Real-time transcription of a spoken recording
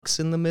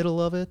in the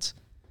middle of it.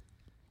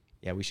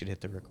 Yeah, we should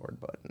hit the record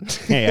button.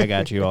 Hey, I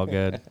got you all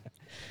good. Are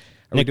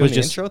we doing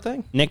the intro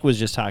thing? Nick was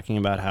just talking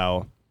about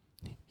how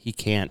he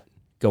can't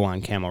go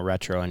on Camo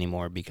Retro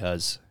anymore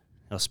because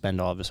he'll spend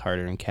all of his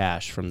hard-earned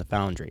cash from the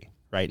foundry.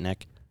 Right,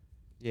 Nick?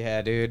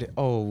 Yeah, dude.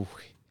 Oh,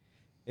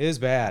 it is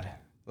bad.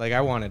 Like,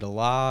 I wanted a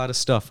lot of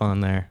stuff on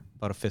there.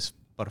 About a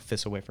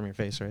fist away from your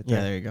face right there.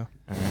 Yeah, there you go.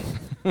 All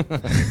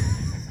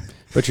right.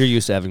 But you're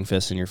used to having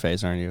fists in your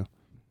face, aren't you?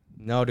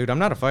 No, dude, I'm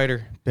not a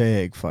fighter.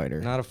 Big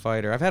fighter. Not a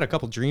fighter. I've had a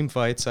couple dream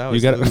fights. I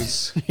always You gotta-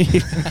 lose.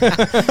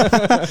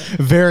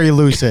 Very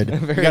lucid.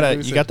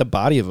 You got the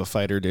body of a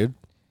fighter, dude.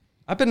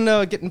 I've been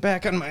getting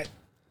back on my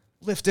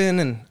lifting,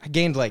 and I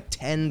gained like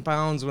 10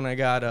 pounds when I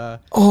got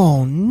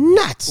Oh,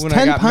 nuts. when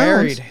 10 I got pounds?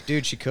 married.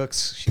 Dude, she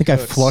cooks. I think I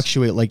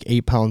fluctuate like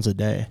 8 pounds a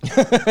day.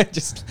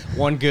 Just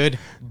one good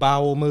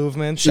bowel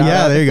movement.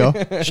 Yeah, there you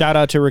go. Shout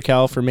out to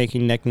Raquel for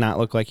making Nick not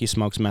look like he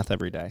smokes meth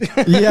every day.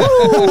 Yeah.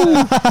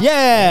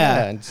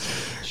 Yeah. and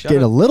shut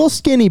Get a up. little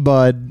skinny,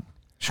 bud.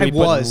 I we put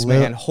was,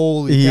 man.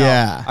 Holy cow.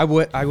 Yeah.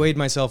 I weighed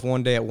myself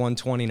one day at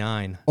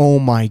 129. Oh,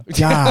 my I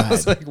God.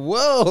 was like,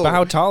 whoa. But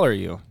how tall are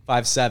you?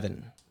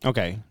 5'7".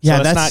 Okay. Yeah,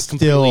 so that's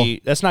still-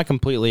 that's not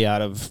completely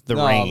out of the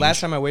No, range. last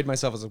time I weighed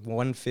myself was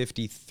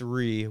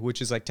 153,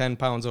 which is like 10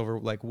 pounds over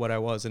like what I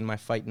was in my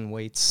fighting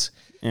weights.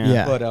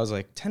 Yeah. But I was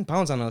like 10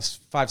 pounds on a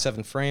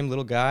 5'7" frame,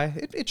 little guy.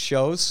 It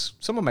shows.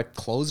 Some of my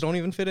clothes don't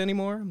even fit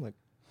anymore. I'm like,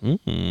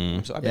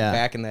 Mm-hmm. so I've been Yeah.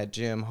 back in that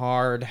gym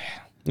hard.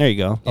 There you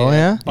go. Oh,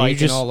 yeah? Biking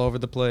just- all over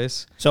the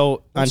place.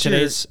 So What's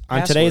your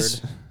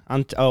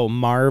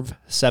Marv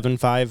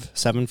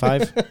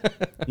 7575.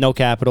 No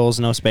capitals,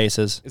 no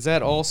spaces. Is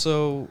that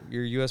also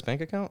your U.S. bank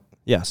account?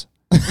 Yes.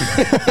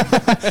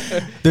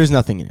 There's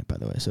nothing in it, by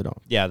the way, so don't.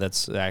 Yeah,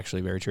 that's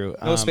actually very true.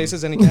 No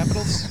spaces, any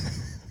capitals?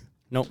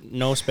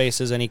 No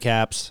spaces, any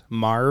caps.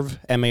 Marv,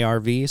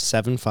 MARV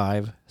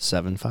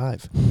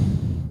 7575.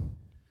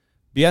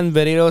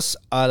 Bienvenidos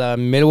a la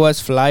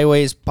Midwest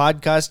Flyways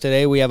podcast.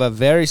 Today we have a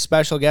very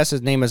special guest.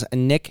 His name is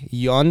Nick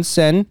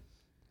Jonsson.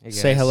 Hey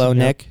Say guys. hello,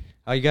 Nick.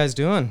 How you guys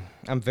doing?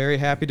 I'm very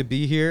happy to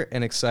be here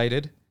and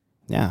excited.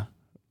 Yeah.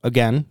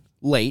 Again,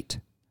 late.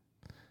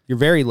 You're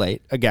very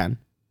late. Again.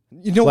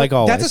 You know Like what?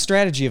 always. That's a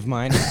strategy of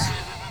mine.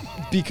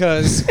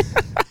 Because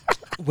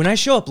when I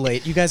show up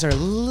late, you guys are a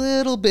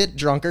little bit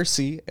drunker.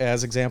 See,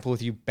 as example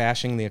with you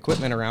bashing the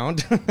equipment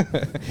around.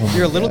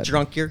 You're a little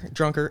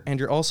drunker, and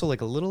you're also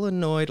like a little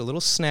annoyed, a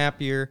little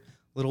snappier,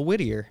 a little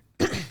wittier.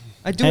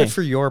 I do Hey. it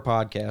for your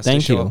podcast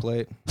Thank to show you. up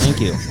late. Thank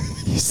you.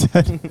 He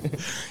said,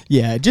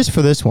 yeah, just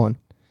for this one.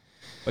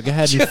 But go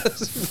ahead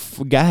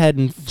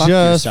and fuck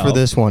Just yourself. for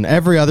this one.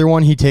 Every other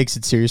one, he takes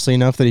it seriously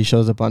enough that he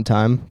shows up on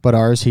time. But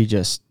ours, he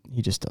just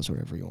does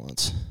whatever he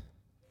wants.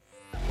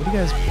 What do you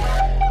guys...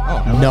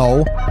 Oh,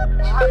 No.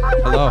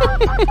 hello.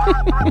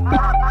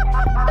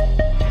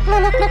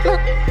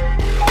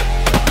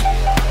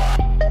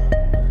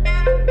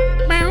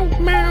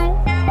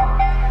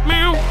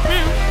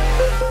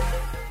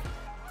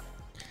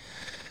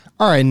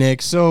 All right,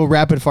 Nick. So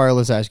rapid fire,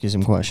 let's ask you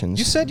some questions.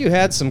 You said you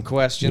had some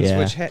questions, Yeah.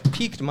 which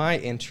piqued my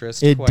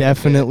interest. It quite a bit.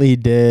 definitely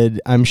did,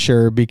 I'm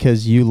sure,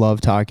 because you love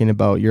talking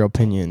about your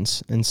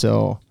opinions. And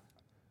so,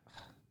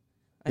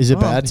 is it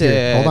bad? loved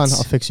Here, hold on, it.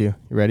 I'll fix you.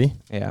 You ready?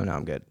 Yeah, no,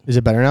 I'm good. Is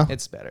it better now?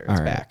 It's better. All It's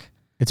right. back.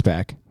 It's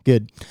back.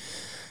 Good.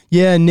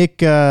 Yeah, Nick,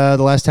 the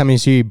last time you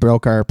see, he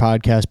broke our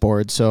podcast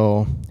board,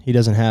 so he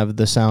doesn't have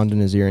the sound in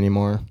his ear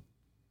anymore.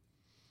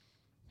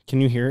 Can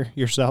you hear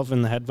yourself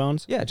in the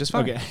headphones? Yeah, just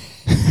fine. Okay.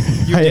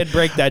 You did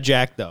break that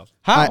jack, though.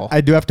 How?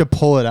 I do have to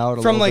pull it out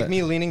a From little like bit.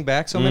 me leaning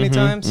back so many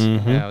times?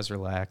 mhm. Yeah, I was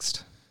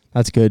relaxed.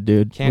 That's good,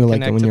 dude. Can't we like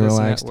connect it when to you're this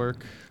relaxed.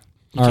 network.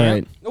 All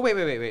can't? right. No,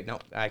 wait. No,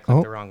 I clicked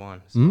Oh. the wrong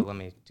one. So Hmm? let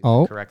me do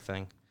Oh. the correct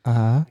thing.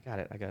 Uh-huh. I got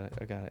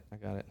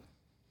it.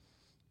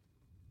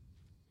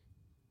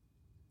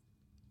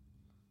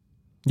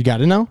 You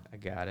got it now? I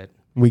got it.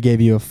 We gave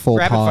you a full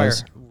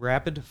pause.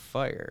 Rapid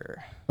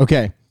fire.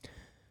 Okay.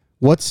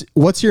 What's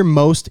your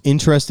most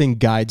interesting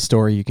guide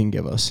story you can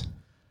give us?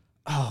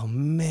 Oh,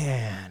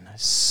 man.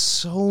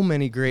 So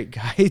many great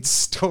guide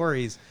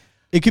stories.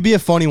 It could be a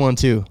funny one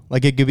too.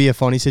 Like it could be a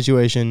funny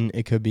situation.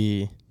 It could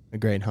be a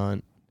great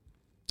hunt.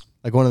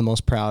 Like one of the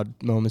most proud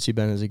moments you've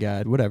been as a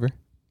guide. Whatever.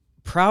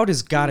 Proud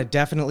has got to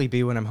definitely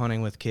be when I'm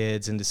hunting with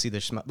kids and to see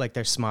their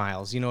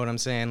smiles. You know what I'm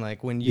saying?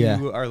 Like when you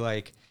Yeah. are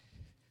like,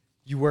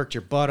 you worked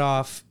your butt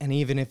off, and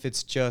even if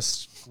it's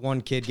just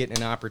one kid getting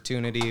an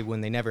opportunity when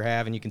they never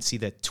have, and you can see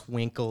that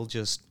twinkle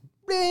just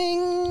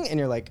ring, and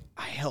you're like,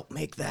 I helped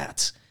make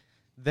that.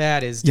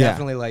 That is Yeah.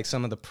 definitely like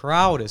some of the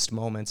proudest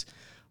moments.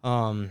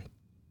 What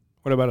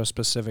about a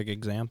specific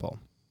example?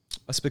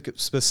 A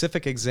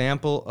specific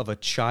example of a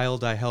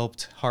child I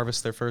helped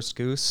harvest their first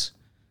goose.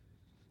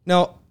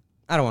 No,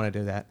 I don't want to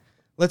do that.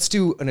 Let's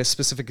do a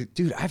specific...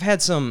 Dude, I've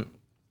had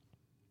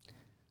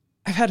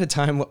a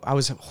time I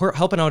was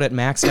helping out at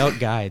Maxed Out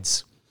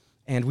Guides,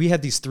 and we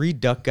had these 3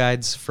 duck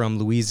guides from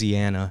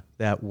Louisiana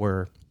that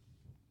were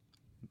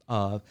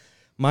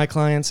my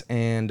clients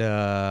and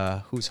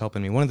who's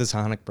helping me? One of the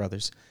Sonic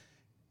brothers.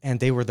 and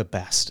they were the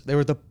best. They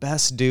were the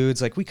best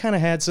dudes. Like we kind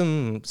of had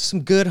some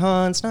good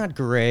hunts, not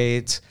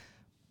great,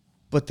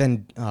 but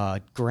then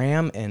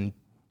Graham and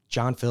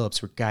John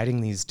Phillips were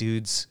guiding these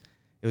dudes.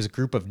 It was a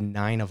group of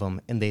 9 of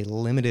them, and they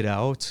limited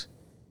out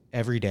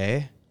every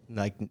day,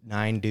 like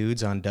 9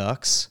 dudes on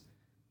ducks,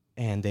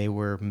 and they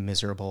were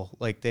miserable.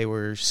 Like they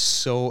were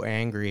so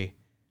angry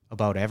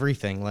about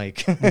everything.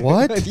 Like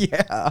What?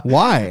 Yeah.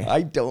 Why?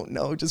 I don't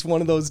know. Just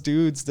one of those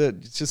dudes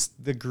that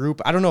just the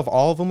group. I don't know if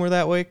all of them were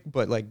that way,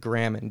 but like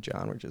Graham and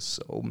John were just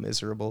so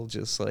miserable.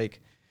 Just like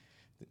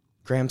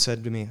Graham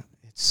said to me,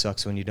 "It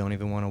sucks when you don't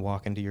even want to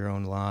walk into your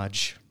own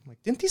lodge." I'm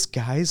like, didn't these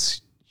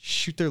guys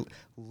shoot their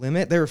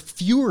limit? They were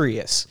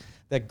furious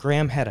that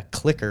Graham had a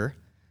clicker.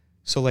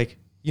 So like,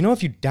 you know,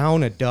 if you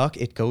down a duck,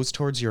 it goes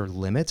towards your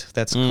limit.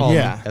 That's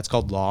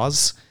called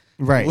laws.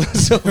 Right.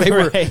 So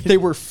they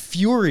were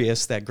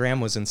furious that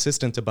Graham was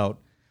insistent about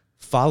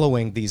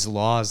following these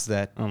laws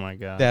that Oh my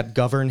God. that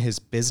govern his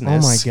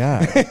business. Oh my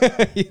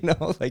God. You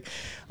know, like,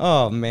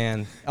 oh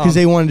man. Because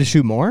they wanted to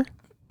shoot more?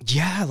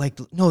 Yeah, like,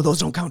 no, those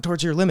don't count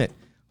towards your limit.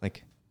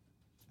 Like,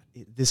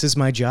 this is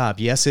my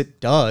job. Yes,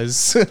 it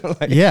does.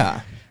 Like,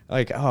 Yeah.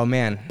 like, oh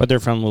man, But they're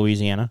from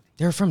Louisiana.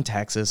 they're from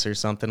Texas or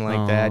something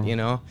like that, you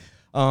know.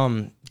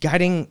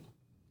 Guiding,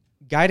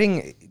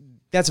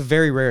 that's a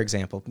very rare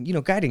example. You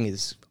know, guiding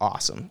is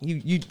awesome.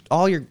 You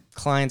all your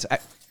clients. All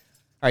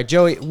right,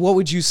 Joey, what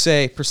would you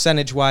say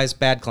percentage-wise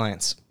bad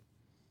clients?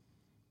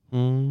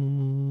 10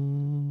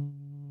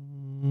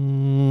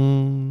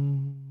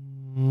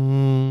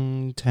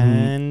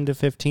 to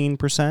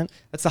 15%.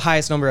 That's the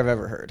highest number I've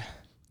ever heard.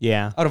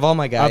 Yeah. Out of all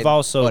my guys, I've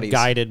also buddies.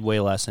 guided way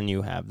less than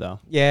you have, though.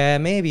 Yeah,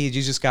 maybe you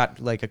just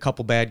got like a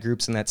couple bad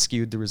groups and that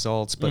skewed the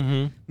results, but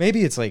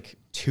maybe it's like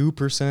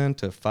 2%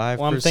 to 5%.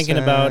 Well, I'm thinking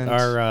about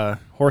our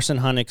horse and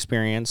hunt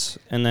experience,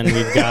 and then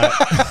we've got,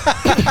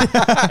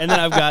 and then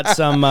I've got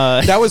some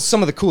That was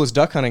some of the coolest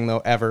duck hunting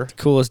though ever.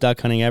 coolest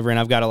duck hunting ever, and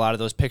I've got a lot of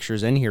those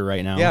pictures in here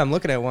right now. Yeah, I'm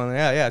looking at one.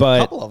 Yeah,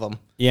 But- a couple of them.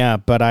 Yeah,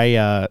 but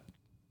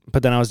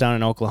but then I was down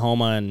in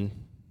Oklahoma, and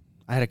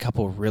I had a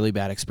couple of really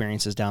bad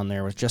experiences down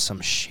there with just some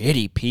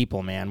shitty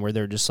people, man, where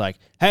they're just like,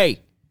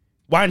 "Hey,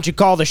 why don't you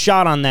call the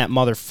shot on that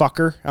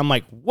motherfucker?" I'm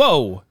like,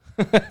 "Whoa."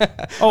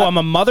 Oh, I'm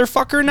a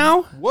motherfucker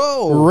now?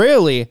 Whoa.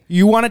 Really?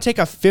 You want to take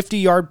a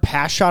 50-yard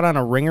pass shot on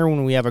a ringer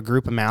when we have a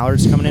group of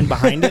mallards coming in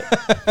behind it?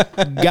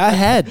 Go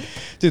ahead.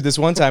 Dude, this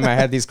one time I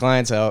had these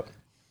clients out,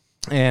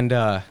 and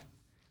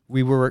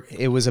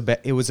it was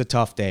a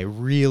tough day,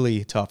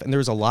 really tough, and there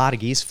was a lot of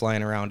geese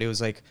flying around. It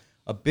was like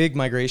a big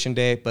migration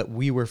day, but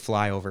we were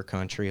flyover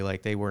country.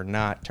 Like they were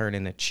not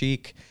turning a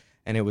cheek,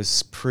 and it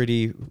was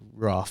pretty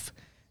rough.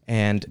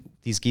 And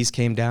these geese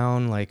came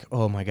down like,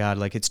 oh my God,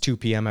 like it's 2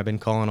 p.m. I've been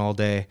calling all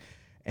day.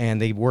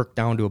 And they worked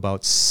down to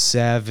about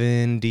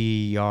 70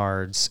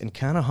 yards and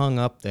kind of hung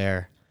up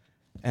there.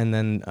 And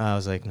then I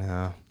was like,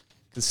 no,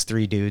 there's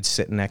 3 dudes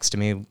sitting next to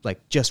me,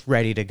 like just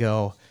ready to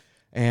go.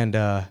 And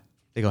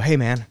they go, hey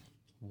man,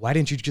 why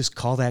didn't you just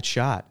call that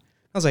shot?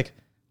 I was like,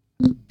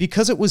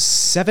 because it was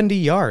 70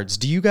 yards.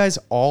 Do you guys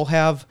all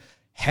have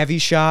heavy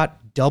shot,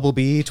 double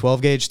B,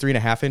 12 gauge,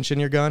 3.5 inch in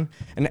your gun?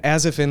 And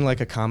as if in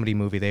like a comedy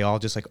movie, they all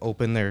just like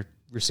open their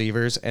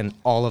receivers and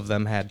all of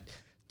them had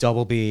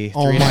double B,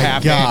 Oh 3.5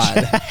 my God.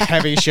 inch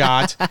heavy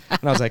shot. And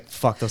I was like,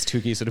 fuck, those 2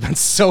 geese would have been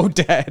so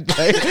dead.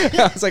 Like,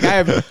 I was like,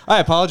 I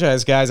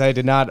apologize, guys. I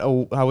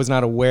was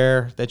not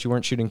aware that you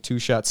weren't shooting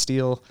 2-shot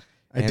steel.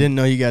 I didn't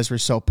know you guys were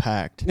so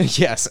packed.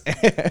 Yes.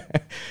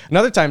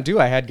 Another time too,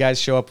 I had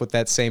guys show up with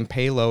that same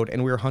payload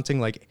and we were hunting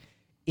like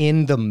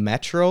in the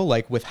metro,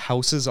 like with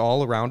houses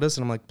all around us.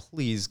 And I'm like,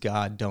 please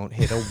God, don't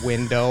hit a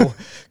window.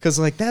 Cause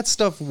like that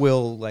stuff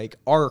will like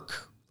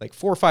arc like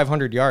 400 or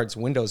 500 yards.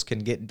 Windows can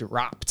get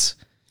dropped.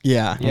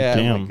 Yeah. Yeah.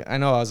 damn. Like, I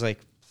know. I was like,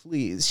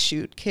 please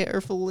shoot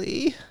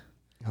carefully.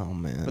 Oh,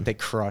 man. But they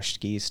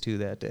crushed geese too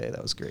that day.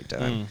 That was a great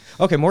time.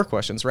 Okay. More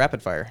questions.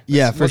 Rapid fire.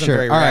 Yeah, This for wasn't sure.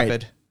 Very All right.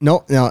 rapid.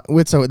 No,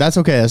 so that's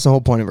okay. That's the whole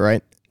point of it,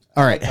 right?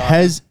 All right.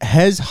 Has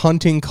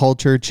hunting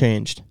culture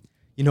changed?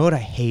 You know what I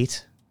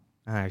hate?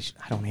 I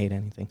don't hate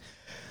anything.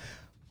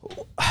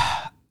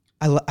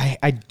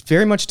 I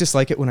very much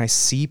dislike it when I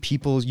see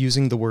people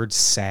using the word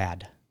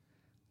sad.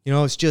 You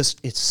know,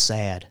 it's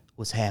sad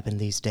what's happened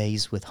these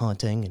days with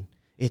hunting, and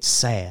it's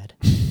sad.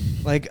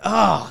 Like,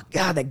 oh,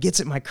 God, that gets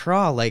at my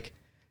craw. Like,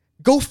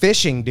 go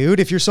fishing,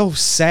 dude, if you're so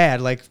sad.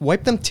 Like,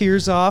 wipe them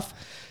tears off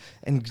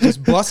and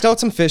just bust out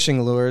some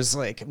fishing lures.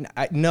 Like,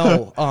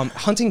 no.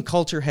 Hunting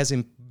culture has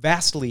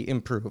vastly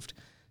improved,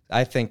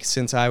 I think,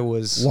 since I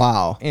was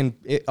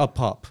a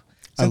pup.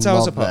 Since I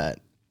was a pup. That.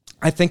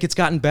 I think it's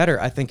gotten better.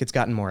 I think it's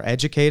gotten more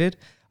educated.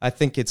 I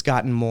think it's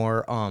gotten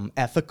more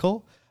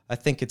ethical. I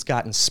think it's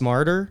gotten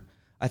smarter.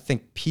 I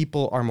think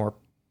people are more,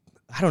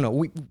 I don't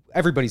know,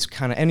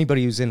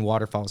 anybody who's in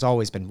waterfowl has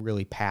always been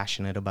really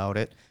passionate about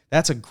it.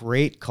 That's a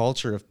great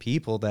culture of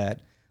people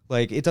that,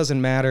 like, it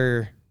doesn't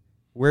matter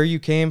where you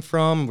came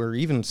from, or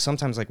even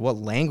sometimes like what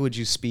language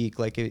you speak.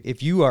 Like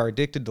if you are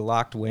addicted to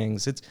Locked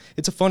Wings, it's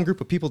a fun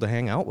group of people to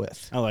hang out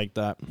with. I like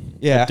that.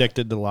 Yeah.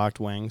 Addicted to Locked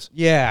Wings.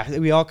 Yeah,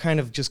 we all kind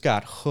of just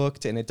got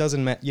hooked, and it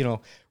doesn't matter,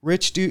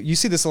 rich dude. You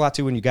see this a lot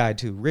too when you guide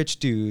too. Rich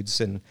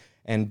dudes and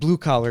blue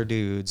collar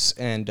dudes,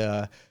 and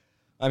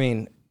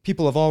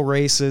people of all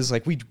races.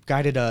 Like we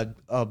guided a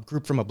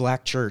group from a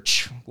black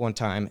church one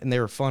time, and they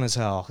were fun as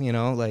hell.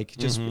 Like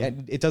just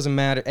it doesn't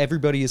matter.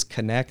 Everybody is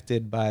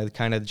connected by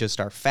kind of just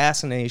our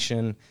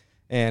fascination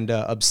and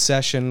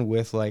obsession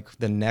with like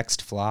the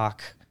next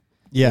flock.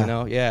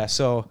 Yeah. Yeah.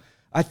 So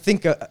I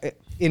think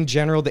in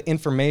general, the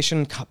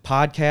information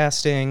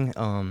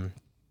podcasting,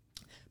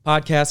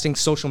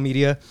 social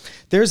media.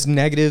 There's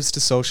negatives to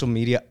social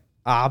media,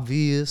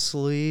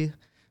 obviously,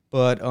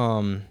 but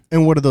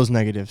And what are those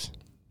negatives?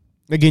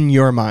 Like in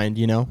your mind,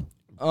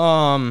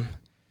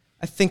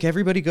 I think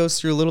everybody goes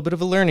through a little bit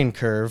of a learning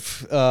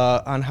curve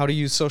on how to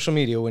use social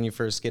media when you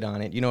first get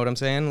on it. You know what I'm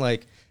saying?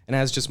 Like, and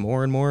as just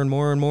more and more and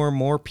more and more and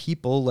more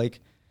people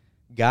like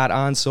got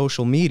on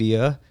social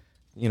media,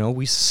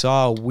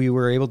 we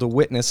were able to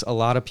witness a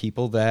lot of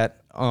people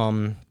that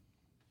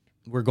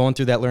were going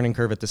through that learning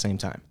curve at the same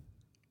time.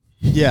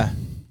 Yeah.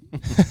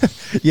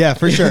 Yeah,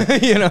 for sure.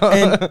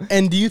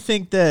 And do you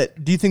think that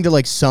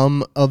like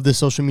some of the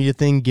social media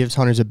thing gives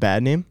hunters a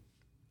bad name?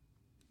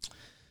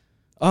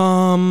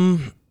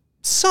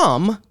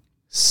 Some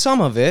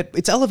of it,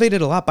 it's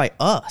elevated a lot by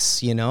us,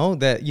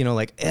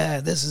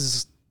 this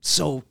is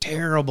so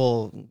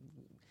terrible,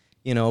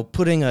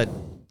 putting a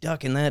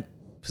duck in that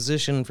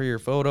position for your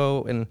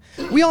photo. And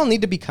we all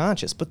need to be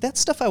conscious, but that's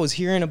stuff I was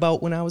hearing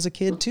about when I was a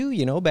kid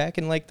too, back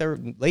in like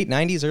the late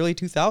 90s, early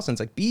 2000s,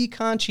 like be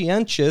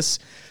conscientious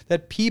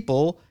that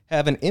people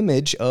have an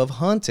image of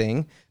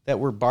hunting that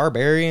we're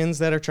barbarians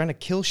that are trying to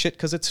kill shit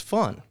because it's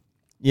fun.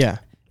 Yeah.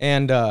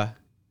 And,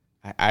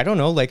 I don't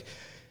know, like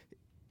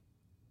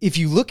if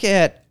you look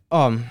at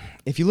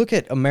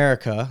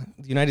America,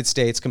 the United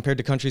States, compared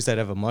to countries that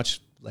have a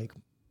much like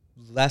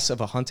less of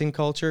a hunting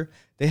culture,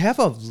 they have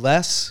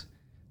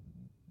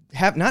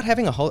not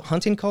having a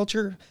hunting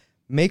culture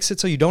makes it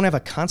so you don't have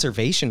a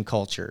conservation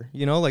culture.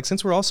 Like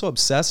since we're also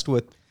obsessed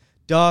with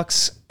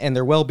ducks and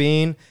their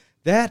well-being,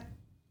 that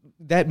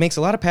makes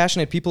a lot of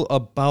passionate people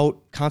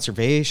about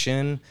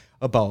conservation,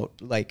 about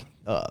like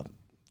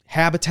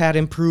habitat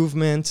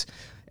improvement,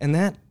 and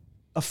that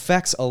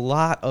affects a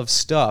lot of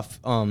stuff.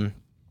 I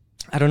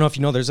don't know if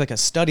you know, there's like a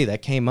study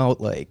that came out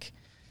like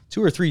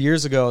 2 or 3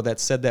 years ago that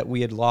said that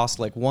we had lost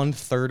like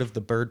 1/3 of the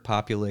bird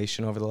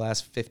population over the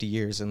last 50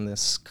 years in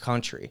this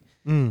country.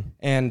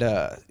 And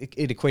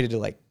it equated to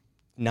like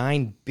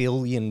 9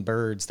 billion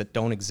birds that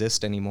don't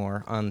exist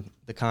anymore on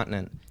the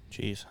continent.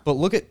 Jeez. But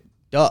look at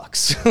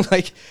ducks.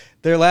 Like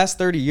their last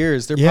 30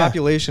 years, their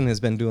population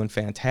has been doing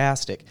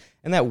fantastic.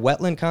 And that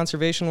wetland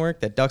conservation work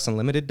that Ducks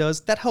Unlimited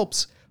does, that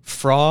helps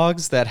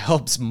frogs, that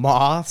helps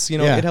moths,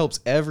 it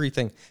helps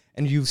everything.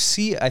 And you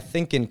see, I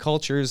think in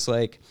cultures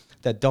like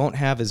that don't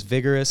have as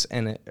vigorous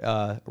and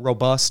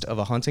robust of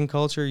a hunting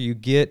culture,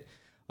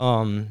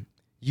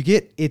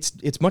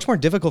 it's much more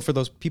difficult for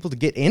those people to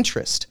get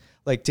interest,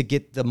 like to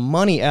get the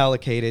money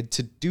allocated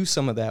to do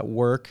some of that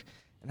work.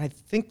 And I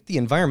think the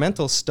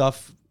environmental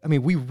stuff,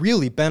 we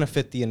really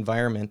benefit the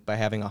environment by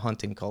having a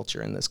hunting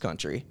culture in this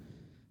country.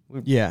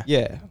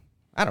 Yeah.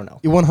 I don't know.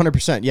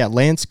 100%. Yeah.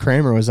 Lance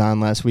Kramer was on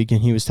last week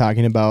and he was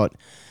talking about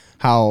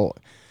how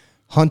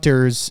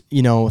hunters,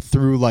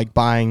 through like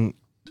buying,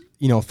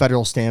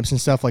 federal stamps and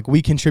stuff, like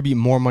we contribute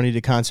more money to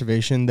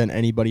conservation than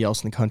anybody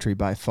else in the country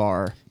by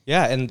far.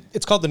 Yeah. And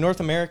it's called the North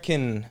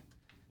American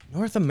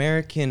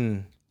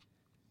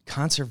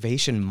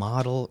Conservation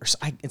Model.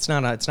 It's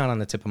not on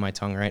the tip of my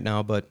tongue right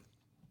now, but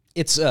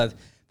it's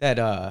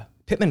that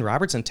Pittman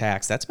Robertson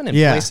tax that's been in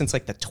place since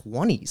like the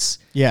 20s.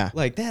 Yeah.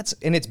 Like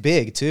and it's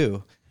big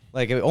too.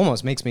 Like it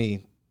almost makes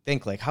me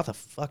think like, how the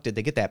fuck did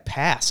they get that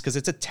passed? Because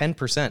it's a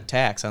 10%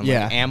 tax on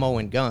like ammo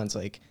and guns.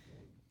 Like,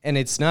 and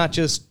it's not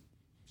just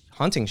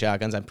hunting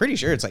shotguns. I'm pretty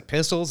sure it's like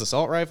pistols,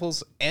 assault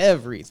rifles,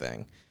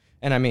 everything.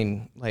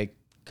 And like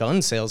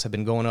gun sales have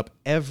been going up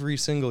every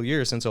single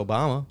year since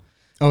Obama.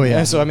 Oh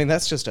yeah. So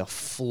that's just a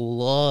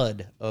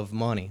flood of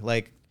money.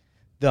 Like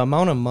the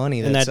amount of money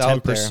that's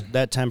out there.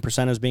 That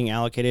 10% is being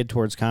allocated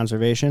towards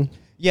conservation.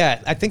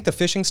 Yeah, I think the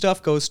fishing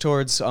stuff goes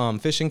towards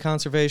fishing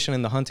conservation,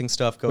 and the hunting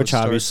stuff goes which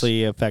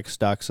obviously affects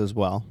ducks as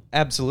well.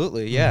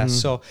 Absolutely, yeah.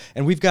 So,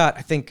 and we've got,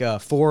 I think,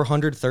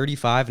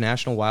 435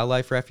 national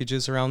wildlife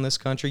refuges around this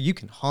country. You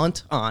can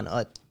hunt on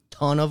a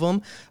ton of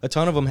them. A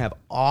ton of them have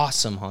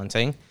awesome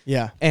hunting.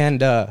 Yeah.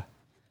 And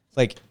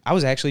like I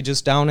was actually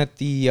just down at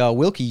the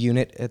Wilkie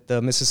unit at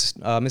the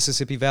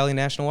Mississippi Valley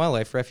National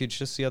Wildlife Refuge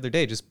just the other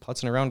day, just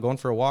putzing around, going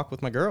for a walk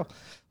with my girl.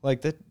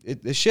 Like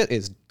this shit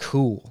is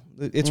cool.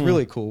 It's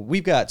really cool.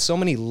 We've got so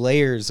many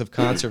layers of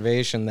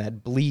conservation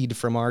that bleed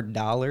from our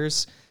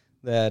dollars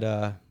that,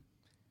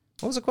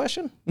 what was the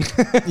question?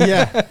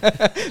 Yeah.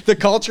 The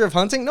culture of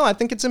hunting? No, I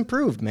think it's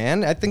improved,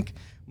 man. I think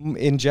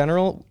in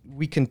general,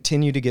 we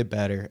continue to get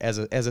better as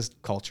a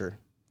culture.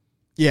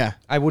 Yeah.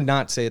 I would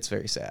not say it's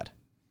very sad.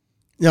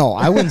 No,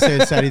 I wouldn't say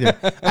it's sad either.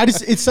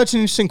 It's such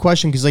an interesting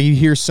question because like you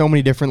hear so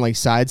many different like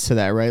sides to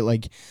that, right?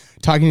 Like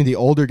talking to the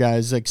older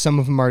guys, like some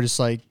of them are just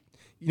like,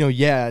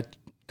 yeah,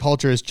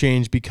 culture has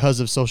changed because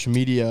of social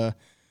media.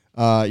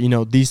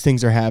 These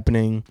things are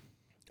happening.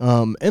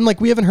 And like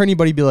we haven't heard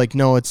anybody be like,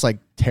 no, it's like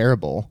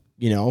terrible,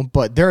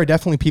 but there are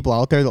definitely people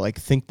out there that like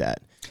think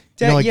that.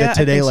 That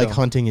today, like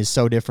hunting is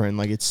so different.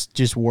 Like it's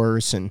just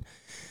worse. And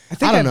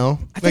I don't know.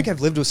 I think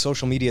I've lived with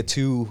social media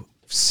too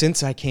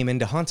since I came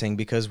into hunting,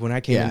 because when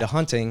I came into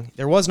hunting,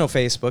 there was no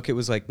Facebook. It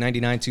was like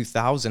 99,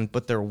 2000,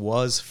 but there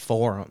was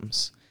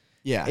forums.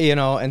 Yeah.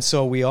 And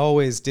so we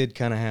always did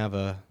kind of have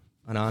an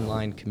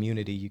online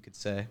community, you could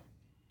say.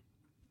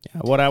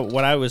 Yeah, what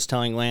I was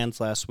telling Lance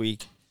last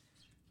week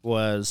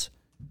was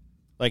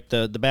like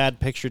the bad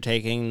picture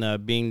taking, the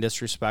being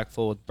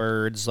disrespectful with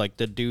birds, like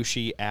the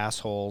douchey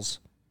assholes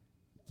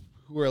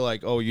who are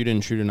like, oh, you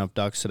didn't shoot enough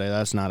ducks today.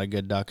 That's not a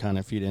good duck hunt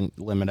if you didn't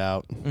limit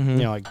out. Mm-hmm.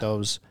 Like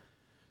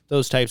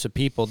those types of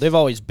people. They've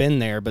always been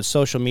there, but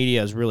social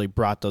media has really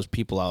brought those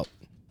people out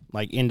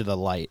like into the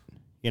light.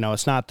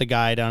 It's not the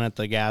guy down at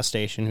the gas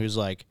station who's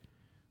like,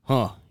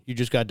 you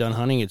just got done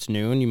hunting, it's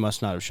noon, you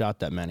must not have shot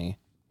that many.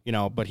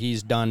 But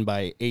he's done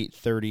by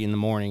 8:30 in the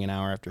morning, an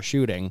hour after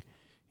shooting,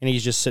 and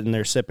he's just sitting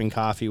there sipping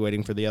coffee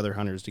waiting for the other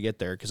hunters to get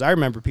there. Because I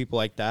remember people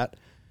like that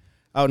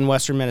out in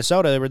western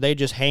Minnesota where they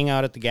just hang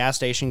out at the gas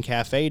station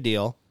cafe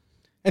deal.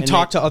 And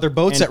talk to other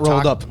boats that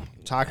rolled up.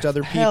 Talk to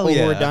other people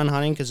who were done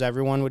hunting, because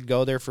everyone would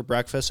go there for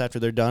breakfast after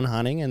they're done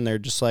hunting, and they're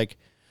just like,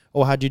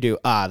 oh, how'd you do?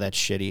 Ah, that's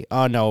shitty.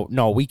 Oh,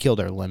 no, we killed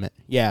our limit.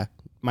 Yeah,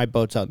 my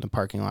boat's out in the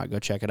parking lot. Go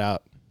check it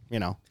out.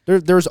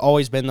 There's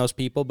always been those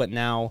people, but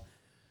now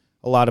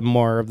a lot of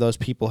more of those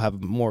people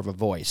have more of a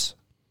voice.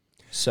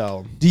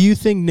 So do you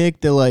think,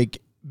 Nick, that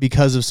like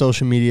because of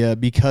social media,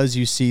 because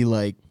you see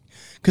like,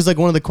 because like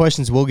one of the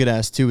questions we'll get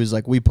asked too is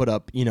like we put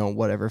up,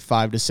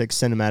 5 to 6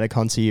 cinematic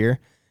hunts a year.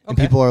 And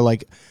people are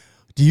like,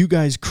 do you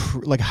guys,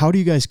 how do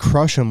you guys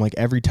crush them like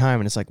every time?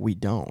 And it's like, we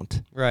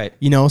don't. Right.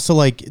 So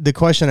like the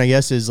question I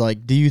guess is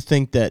like, do you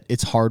think that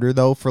it's harder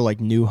though for like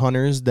new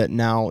hunters that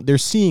now they're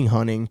seeing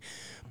hunting,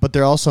 but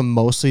they're also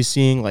mostly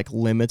seeing like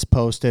limits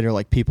posted or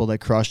like people that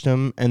crushed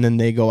them, and then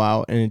they go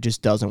out and it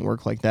just doesn't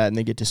work like that and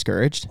they get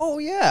discouraged? Oh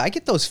yeah. I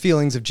get those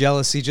feelings of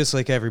jealousy just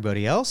like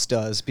everybody else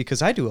does,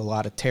 because I do a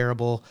lot of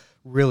terrible,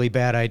 really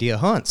bad idea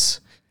hunts.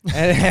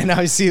 And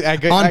I see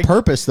on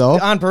purpose though.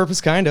 On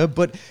purpose, kind of,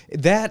 but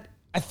that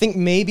I think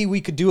maybe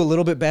we could do a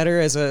little bit better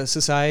as a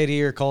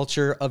society or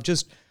culture of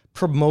just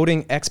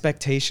promoting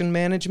expectation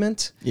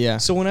management. Yeah.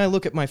 So when I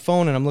look at my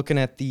phone and I'm looking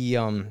at the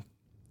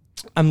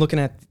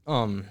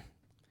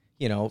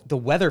the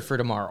weather for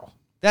tomorrow,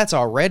 that's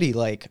already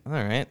like, all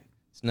right,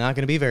 it's not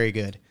going to be very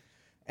good.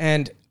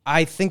 And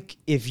I think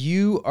if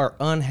you are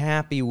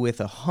unhappy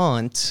with a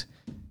hunt,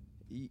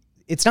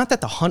 it's not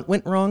that the hunt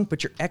went wrong,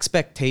 but your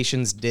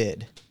expectations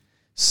did.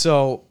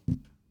 So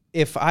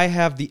if I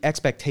have the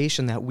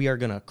expectation that we are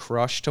going to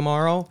crush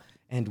tomorrow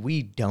and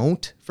we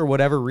don't for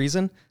whatever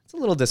reason, it's a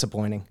little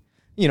disappointing.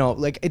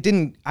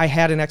 I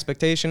had an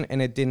expectation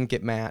and it didn't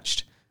get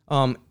matched.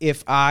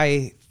 If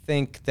I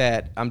think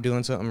that I'm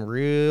doing something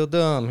real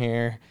dumb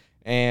here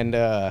and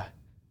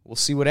we'll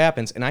see what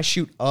happens, and I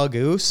shoot a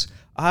goose,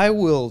 I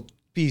will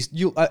be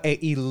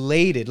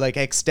elated, like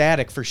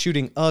ecstatic for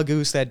shooting a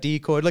goose that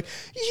decoyed, like,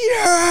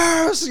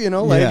 yes,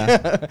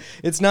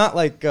 it's not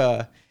like,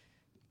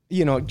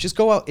 just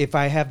go out. If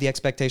I have the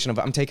expectation of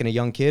I'm taking a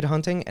young kid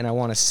hunting and I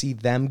want to see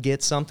them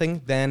get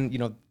something, then,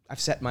 I've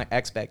set my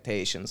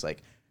expectations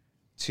like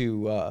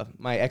to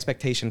my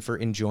expectation for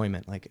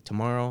enjoyment. Like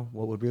tomorrow,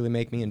 what would really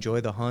make me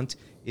enjoy the hunt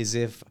is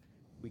if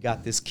we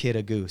got this kid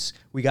a goose.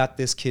 We got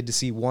this kid to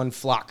see one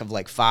flock of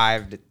like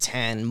 5 to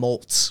 10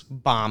 molts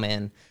bomb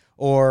in.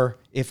 Or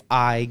if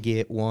I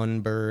get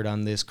one bird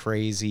on this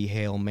crazy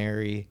Hail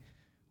Mary,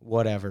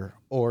 whatever.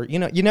 Or, you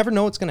never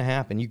know what's going to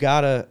happen. You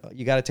gotta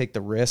take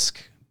the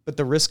risk. But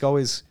the risk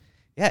always,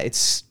 I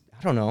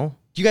don't know.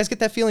 Do you guys get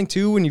that feeling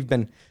too when you've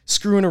been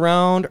screwing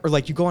around, or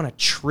like you go on a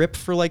trip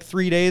for like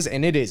 3 days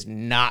and it is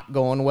not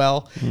going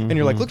well? Mm-hmm. And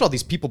you're like, look at all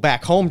these people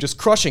back home just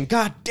crushing.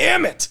 God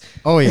damn it.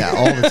 Oh yeah,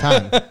 all the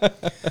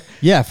time.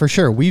 Yeah, for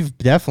sure. We've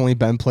definitely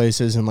been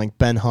places and like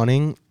been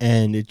hunting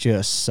and it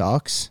just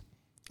sucks.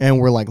 And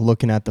we're like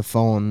looking at the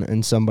phone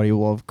and somebody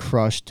will have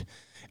crushed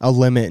a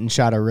limit and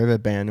shot a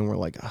rivet band and we're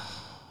like, oh.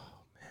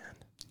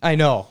 I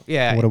know.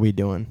 Yeah. What are we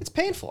doing? It's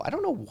painful. I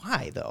don't know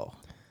why, though.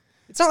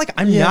 It's not like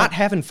I'm not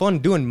having fun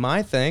doing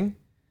my thing.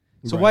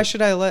 So why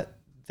should I let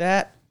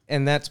that?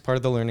 And that's part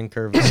of the learning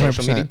curve of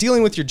social media.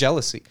 Dealing with your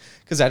jealousy.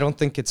 Because I don't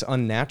think it's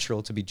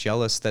unnatural to be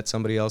jealous that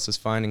somebody else is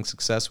finding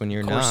success when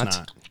you're not.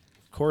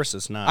 Of course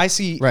it's not. I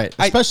see. Right.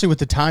 Especially with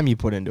the time you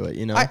put into it,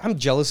 I'm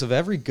jealous of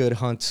every good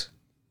hunt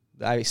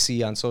I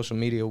see on social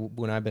media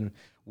when I've been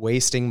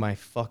wasting my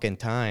fucking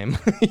time.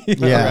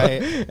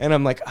 Right? And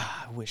I'm like,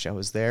 I wish I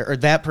was there. Or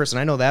that person,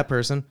 I know that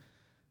person.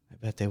 I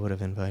bet they would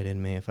have invited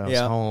me if I was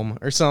home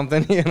or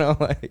something,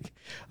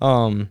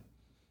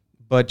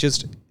 but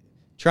just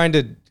trying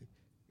to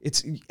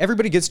it's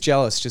everybody gets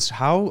jealous. Just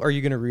how are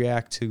you going to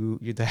react to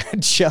that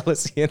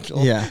jealousy?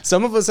 Yeah.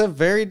 Some of us have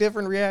very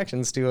different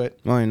reactions to it.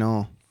 I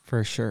know.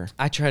 For sure.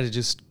 I try to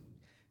just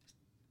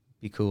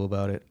be cool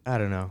about it. I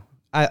don't know.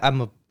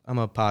 I'm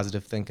a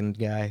positive thinking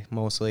guy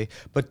mostly,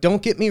 but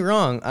don't get me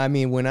wrong. I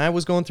mean, when I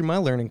was going through my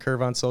learning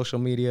curve on social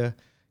media,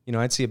 you know,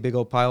 I'd see a big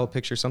old pile of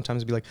pictures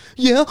sometimes and be like,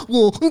 yeah,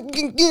 well,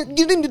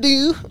 get into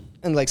do,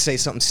 and like say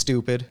something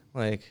stupid.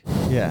 Like,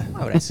 Yeah.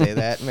 why would I say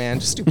that, man?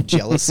 Just stupid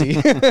jealousy.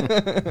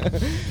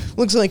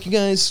 Looks like you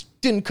guys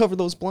didn't cover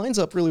those blinds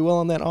up really well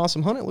on that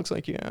awesome hunt. It looks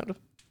like you had.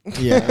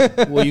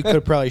 Yeah. Well, you could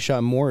have probably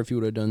shot more if you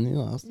would have done the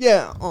last.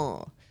 Yeah.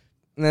 Oh.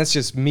 And that's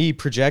just me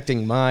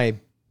projecting my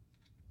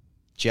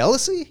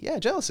jealousy? Yeah,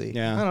 jealousy.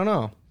 Yeah. I don't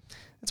know.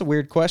 That's a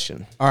weird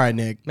question. All right,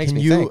 Nick. Makes can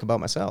me you, think about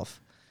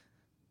myself.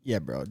 Yeah,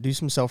 bro. Do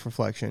some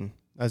self-reflection.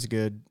 That's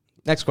good.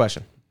 Next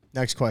question.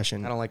 Next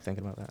question. I don't like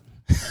thinking about that.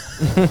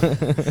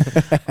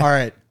 All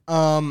right.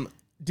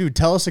 Dude,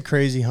 tell us a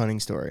crazy hunting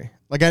story.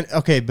 Like,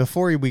 okay,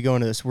 before we go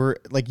into this, we're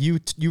like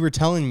you were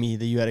telling me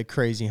that you had a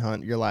crazy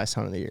hunt, your last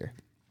hunt of the year.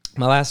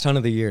 My last hunt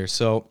of the year.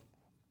 So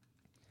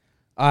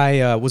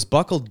I was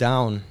buckled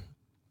down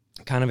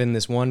kind of in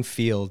this one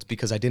field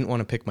because I didn't want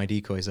to pick my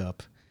decoys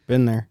up.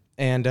 Been there.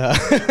 And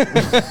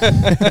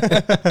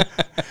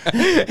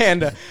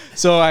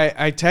so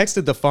I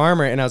texted the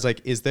farmer and I was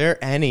like, is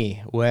there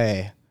any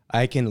way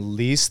I can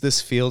lease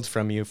this field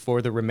from you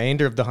for the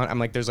remainder of the hunt? I'm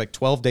like, there's like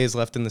 12 days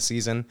left in the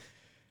season.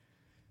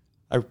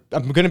 I'm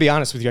going to be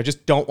honest with you. I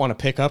just don't want to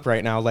pick up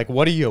right now. Like,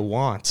 what do you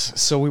want?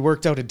 So we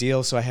worked out a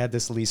deal. So I had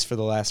this lease for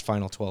the last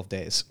final 12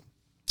 days.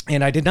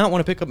 And I did not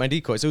want to pick up my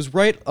decoys. It was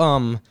right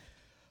along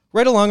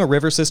a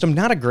river system.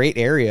 Not a great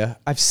area.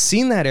 I've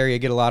seen that area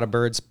get a lot of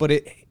birds, but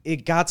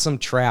it got some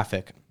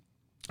traffic.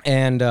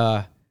 And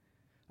I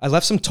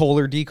left some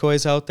Toller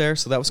decoys out there,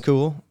 so that was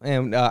cool.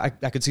 And I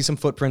could see some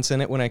footprints in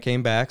it when I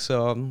came back.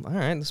 So, all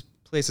right, this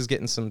place is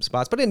getting some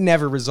spots. But it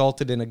never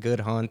resulted in a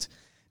good hunt.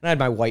 And I had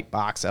my white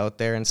box out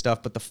there and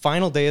stuff. But the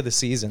final day of the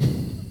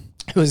season,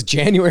 it was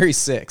January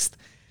 6th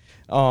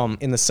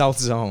in the South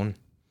Zone.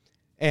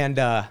 And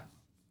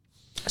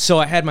so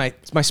I had my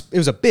it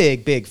was a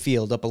big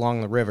field up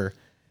along the river.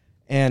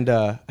 And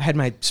I had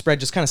my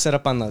spread just kind of set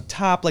up on the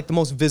top, like the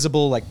most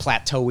visible, like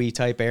plateau-y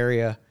type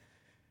area.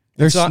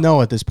 There's So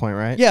snow at this point,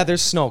 right? Yeah,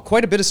 there's snow.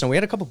 Quite a bit of snow. We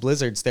had a couple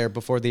blizzards there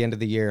before the end of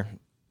the year.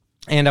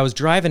 And I was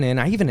driving in.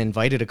 I even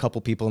invited a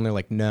couple people, and they're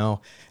like,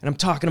 no. And I'm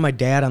talking to my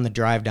dad on the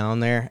drive down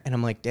there, and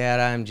I'm like, Dad,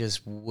 I'm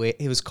just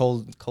it was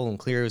cold and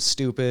clear. It was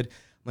stupid.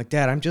 I'm like,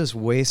 Dad, I'm just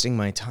wasting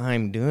my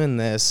time doing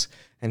this.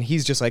 And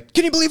he's just like,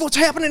 can you believe what's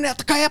happening at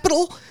the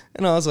Capitol?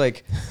 And I was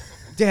like,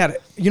 Dad,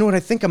 you know what I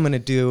think I'm going to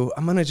do?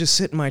 I'm going to just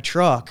sit in my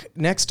truck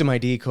next to my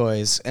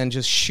decoys and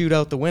just shoot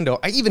out the window.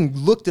 I even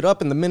looked it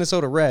up in the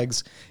Minnesota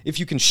regs. If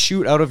you can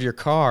shoot out of your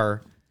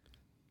car,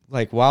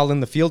 like while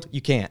in the field,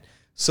 you can't.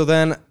 So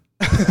then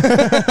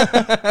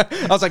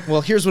I was like,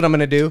 well, here's what I'm going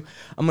to do.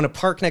 I'm going to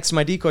park next to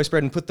my decoy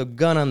spread and put the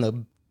gun on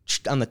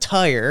the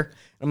tire.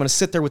 I'm going to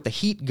sit there with the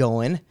heat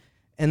going.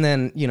 And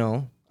then, you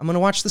know, I'm going to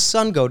watch the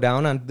sun go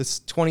down on this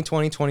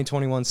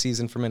 2020-2021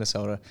 season for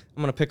Minnesota.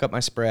 I'm going to pick up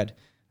my spread,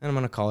 and I'm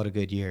going to call it a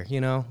good year,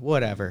 you know,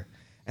 whatever.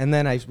 And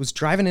then I was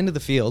driving into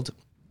the field,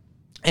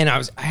 and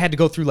I had to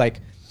go through, like,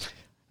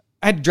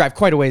 I had to drive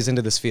quite a ways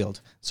into this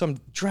field. So I'm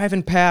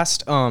driving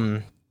past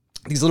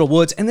these little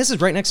woods, and this is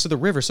right next to the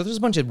river, so there's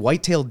a bunch of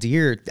white-tailed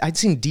deer. I'd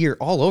seen deer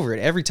all over it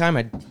every time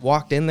I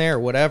walked in there or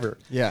whatever.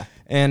 Yeah.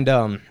 And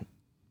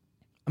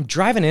I'm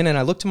driving in, and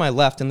I look to my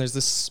left, and there's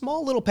this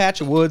small little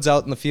patch of woods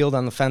out in the field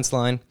on the fence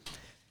line.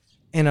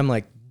 And I'm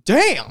like,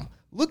 damn,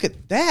 look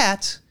at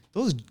that.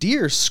 Those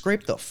deer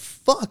scraped the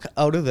fuck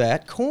out of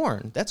that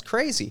corn. That's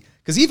crazy.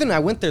 Because even I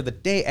went there the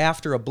day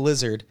after a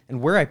blizzard,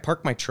 and where I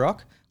parked my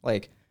truck,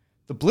 like,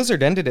 the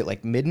blizzard ended at,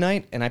 like,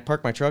 midnight, and I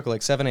parked my truck at,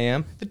 like, 7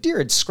 a.m. The deer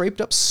had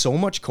scraped up so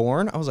much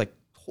corn. I was like,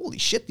 holy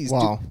shit, these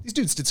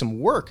dudes did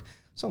some work.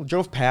 So I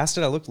drove past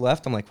it. I looked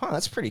left. I'm like, wow,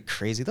 that's pretty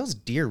crazy. Those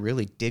deer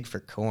really dig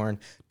for corn.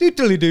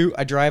 Doodly-doo.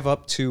 I drive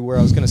up to where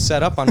I was going to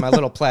set up on my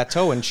little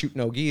plateau and shoot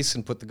no geese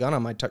and put the gun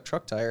on my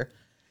truck tire.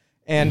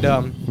 And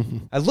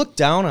I looked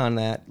down on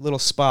that little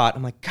spot.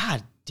 I'm like,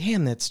 God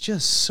damn, that's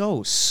just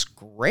so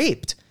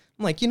scraped.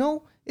 I'm like, you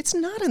know, it's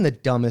not in the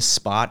dumbest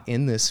spot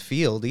in this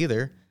field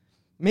either.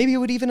 Maybe it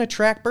would even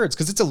attract birds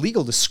because it's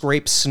illegal to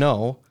scrape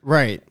snow.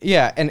 Right.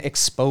 Yeah, and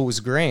expose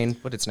grain,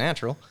 but it's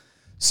natural.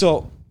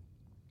 So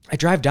I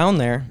drive down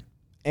there,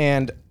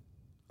 and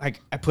I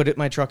put it in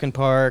my truck and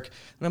park,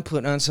 and I'm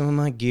putting on some of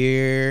my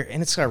gear,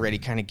 and it's already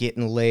kind of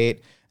getting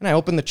late. And I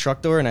open the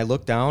truck door, and I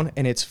look down,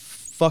 and it's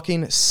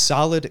fucking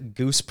solid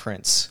goose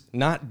prints,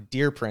 not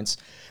deer prints.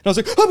 And I was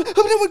like,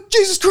 oh,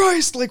 Jesus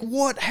Christ, like,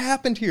 what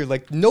happened here?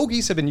 Like, no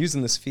geese have been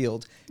using this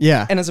field.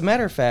 Yeah. And as a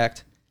matter of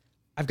fact,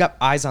 I've got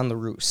eyes on the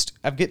roost.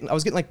 I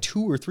was getting like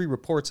 2 or 3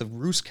 reports of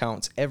roost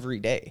counts every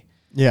day.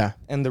 Yeah.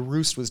 And the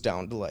roost was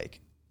down to like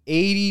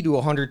 80 to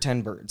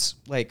 110 birds,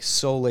 like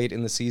so late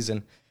in the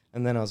season.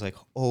 And then I was like,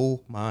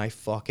 oh my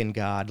fucking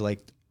God.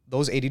 Like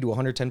those 80 to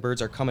 110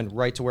 birds are coming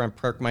right to where I'm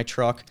parked my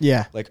truck.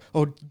 Yeah. Like,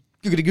 oh,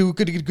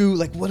 goo.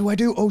 Like, what do I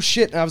do? Oh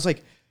shit! And I was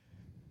like,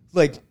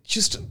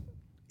 just,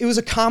 it was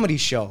a comedy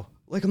show.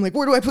 Like, I'm like,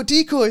 where do I put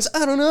decoys?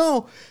 I don't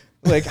know.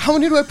 Like, how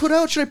many do I put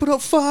out? Should I put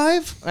out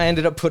 5? I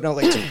ended up putting out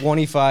like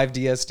 25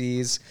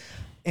 DSDs,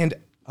 and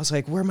I was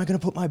like, where am I gonna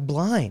put my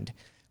blind?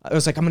 I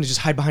was like, I'm gonna just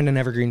hide behind an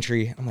evergreen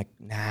tree. I'm like,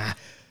 nah.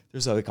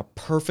 There's like a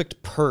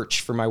perfect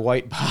perch for my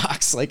white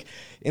box. Like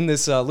in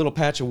this little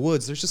patch of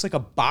woods, there's just like a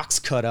box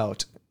cut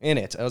out in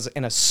it. I was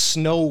in a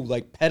snow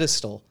like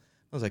pedestal.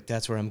 I was like,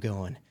 that's where I'm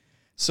going.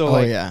 So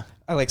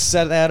I like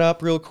set that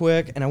up real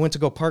quick, and I went to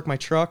go park my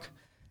truck,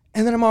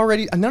 and then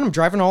I'm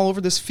driving all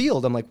over this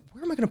field. I'm like,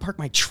 where am I going to park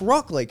my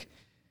truck? Like,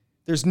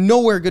 there's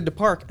nowhere good to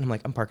park. And I'm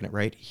like, I'm parking it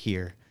right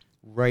here,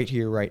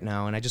 right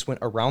now. And I just went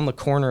around the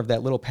corner of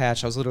that little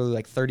patch. I was literally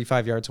like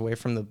 35 yards away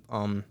from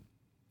the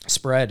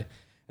spread,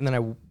 and then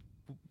I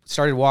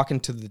started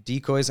walking to the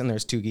decoys, and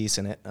there's 2 geese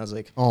in it. I was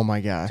like, oh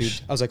my gosh,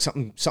 dude, I was like,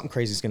 something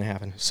crazy is gonna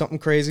happen. Something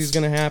crazy is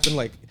gonna happen.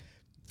 Like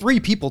 3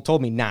 people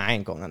told me, nah, I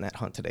ain't going on that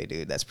hunt today,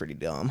 dude. That's pretty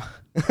dumb.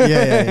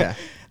 Yeah. And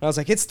I was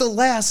like, it's the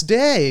last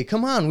day.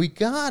 Come on, we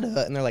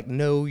gotta. And they're like,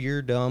 no,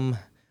 you're dumb.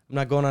 I'm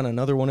not going on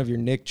another one of your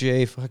Nick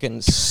J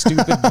fucking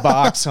stupid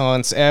box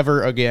hunts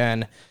ever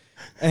again.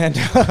 And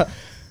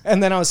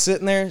then I was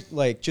sitting there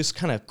like just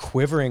kind of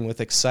quivering with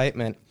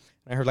excitement.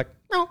 And I heard like,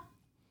 no.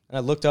 And I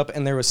looked up,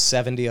 and there was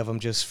 70 of them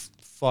just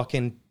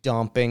fucking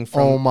dumping.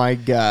 Oh, my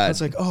God. I was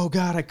like, oh,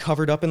 God, I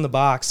covered up in the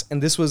box. And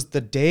this was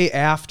the day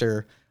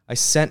after I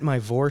sent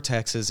my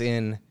Vortexes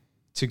in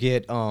to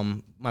get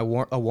a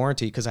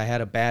warranty because I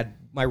had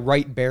my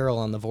right barrel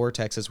on the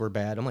Vortexes were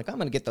bad. I'm like, I'm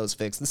going to get those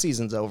fixed. The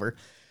season's over.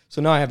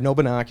 So now I have no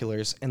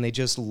binoculars, and they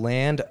just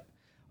land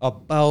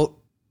about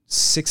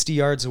 60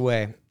 yards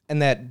away.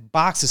 And that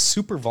box is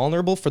super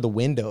vulnerable for the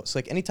windows.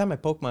 Like, anytime I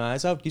poke my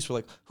eyes out, geese were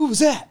like, who was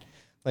that?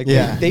 Like,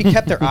 they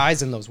kept their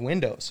eyes in those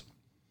windows.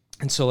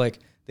 And so, like,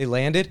 they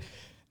landed,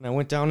 and I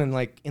went down and,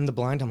 like, in the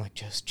blind, I'm like,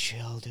 just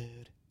chill,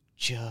 dude.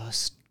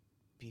 Just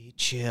be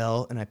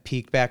chill. And I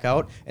peeked back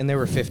out, and they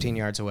were 15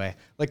 yards away.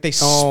 Like,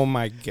 oh,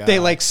 my God. They,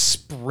 like,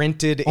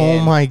 sprinted oh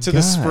in my to God.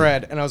 the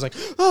spread. And I was like,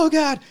 oh,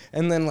 God.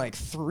 And then, like,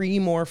 3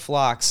 more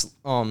flocks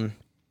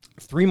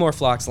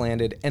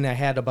landed, and I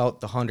had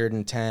about the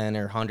 110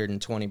 or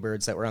 120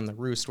 birds that were on the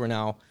roost were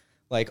now,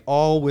 like,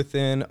 all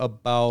within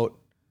about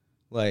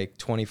like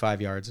 25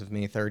 yards of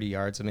me, 30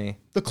 yards of me.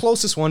 The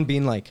closest one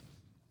being like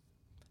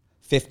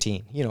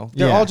 15, you know.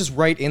 They're all just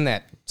right in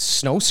that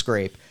snow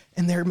scrape,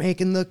 and they're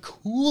making the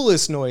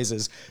coolest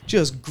noises.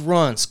 Just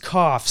grunts,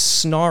 coughs,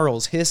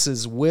 snarls,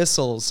 hisses,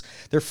 whistles.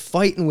 They're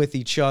fighting with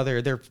each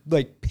other. They're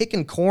like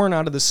picking corn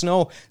out of the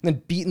snow and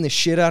then beating the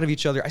shit out of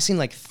each other. I seen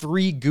like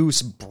 3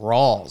 goose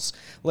brawls,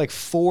 like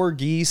 4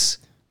 geese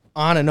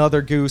on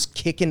another goose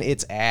kicking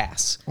its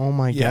ass. Oh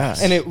my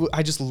gosh. And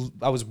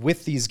I was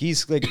with these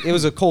geese. Like, it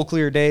was a cold,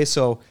 clear day.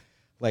 So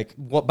like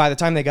by the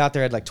time they got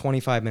there, I had like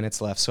 25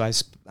 minutes left. So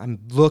I'm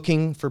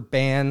looking for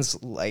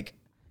bands, like,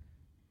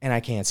 and I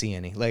can't see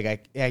any.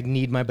 Like, I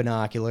need my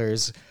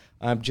binoculars.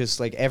 I'm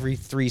just like every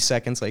 3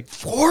 seconds, like,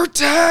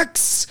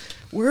 Vortex,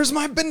 where's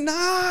my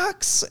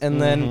binocs?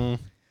 And then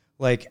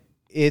like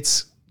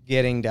it's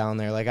getting down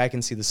there. Like, I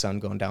can see the sun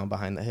going down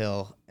behind the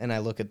hill, and I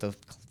look at the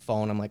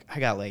phone. I'm like,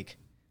 I got like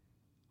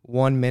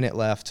 1 minute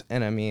left,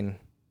 and I mean,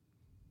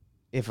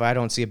 if I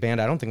don't see a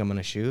band, I don't think I'm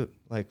gonna shoot.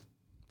 Like,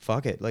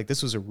 fuck it. Like,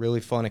 this was a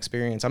really fun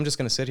experience. I'm just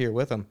gonna sit here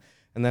with them.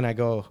 And then I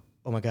go,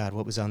 oh my God,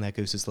 what was on that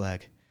goose's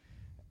leg?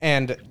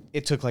 And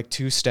it took like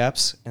 2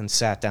 steps and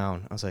sat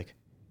down. I was like,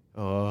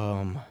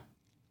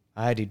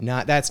 I did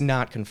not. That's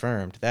not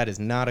confirmed. That is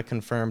not a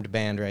confirmed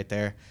band right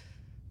there.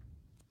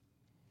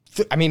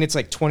 I mean, it's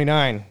like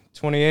 29,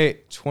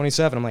 28,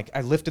 27. I'm like,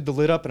 I lifted the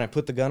lid up and I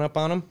put the gun up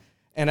on them,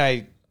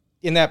 and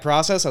in that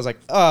process, I was like,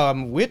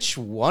 which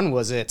one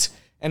was it?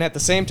 And at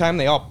the same time,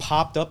 they all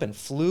popped up and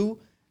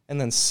flew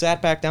and then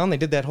sat back down. They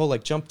did that whole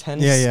like jump 10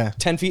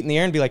 feet in the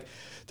air and be like,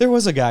 there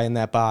was a guy in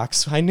that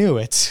box. I knew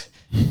it.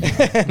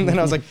 And then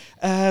I was like,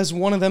 as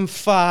one of them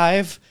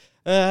 5,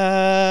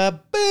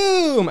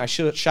 boom. I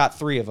should have shot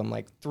 3 of them,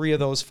 like 3 of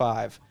those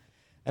 5.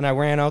 And I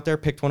ran out there,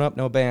 picked one up,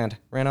 no band.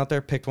 Ran out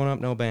there, picked one up,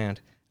 no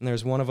band. And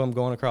there's one of them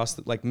going across,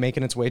 like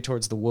making its way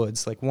towards the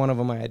woods. Like, one of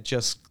them I had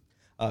just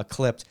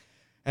clipped.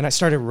 And I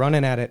started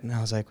running at it, and I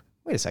was like,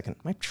 wait a second,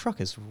 my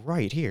truck is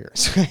right here.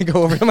 So I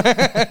go over to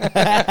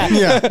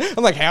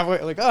I'm like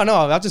halfway, like, oh no,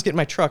 I'll just get in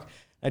my truck.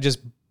 I just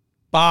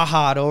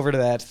baha'd over to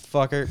that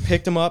fucker,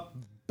 picked him up,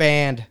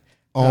 band.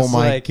 Oh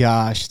my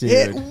gosh, dude.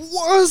 It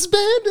was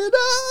banded.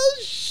 Oh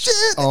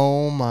shit.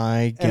 Oh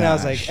my gosh. And I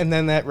was like, and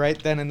then that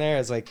right then and there, I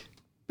was like,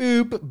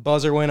 boop,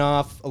 buzzer went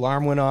off,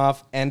 alarm went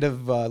off, end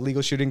of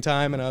legal shooting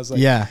time. And I was like,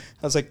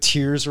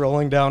 tears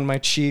rolling down my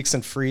cheeks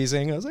and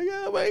freezing. I was like,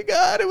 oh my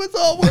God, it was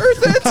all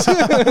worth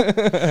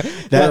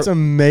it. That's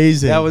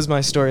amazing. That was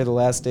my story of the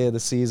last day of the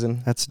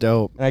season. That's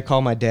dope. And I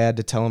called my dad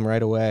to tell him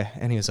right away.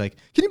 And he was like,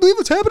 can you believe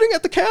what's happening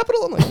at the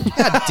Capitol? I'm like,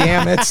 God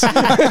damn it.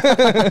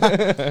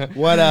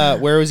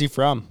 Where was he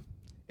from?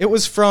 It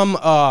was from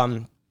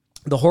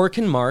the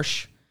Horkin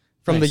Marsh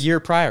from the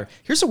year prior.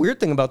 Here's a weird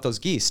thing about those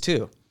geese,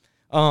 too.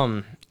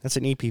 That's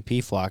an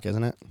EPP flock,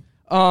 isn't it?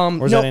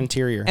 Or is no, that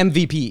interior?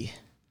 MVP.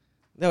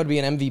 That would be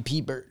an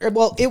MVP bird.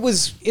 Well,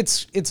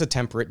 it's a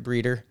temperate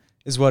breeder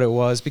is what it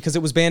was, because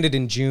it was banded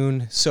in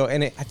June. So,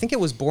 I think it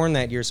was born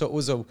that year. So it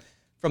was a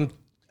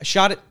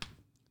shot at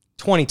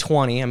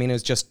 2020. I mean, it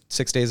was just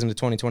 6 days into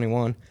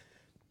 2021.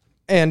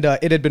 And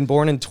it had been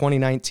born in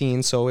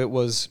 2019. So it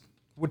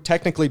would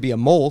technically be a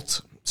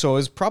molt. So it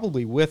was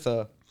probably with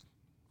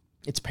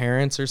its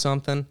parents or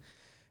something.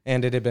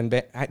 And it had been,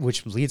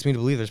 which leads me to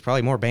believe there's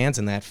probably more bands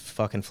in that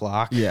fucking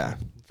flock. Yeah.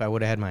 If I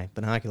would have had my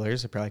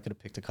binoculars, I probably could have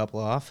picked a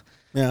couple off.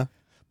 Yeah.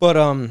 But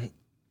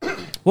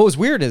what was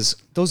weird is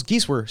those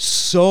geese were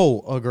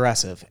so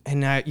aggressive.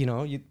 And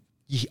you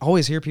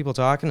always hear people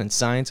talking, and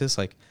scientists,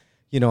 like,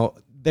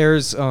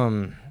 there's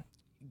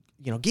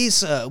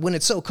geese, when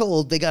it's so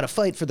cold, they got to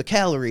fight for the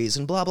calories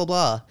and blah, blah,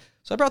 blah.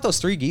 So I brought those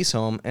 3 geese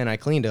home and I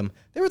cleaned them.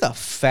 They were the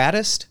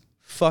fattest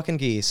fucking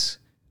geese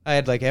I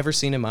had ever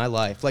seen in my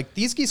life. Like,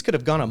 these geese could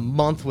have gone a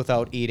month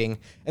without eating,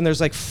 and there's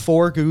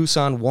 4 goose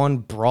on one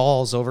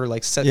brawls over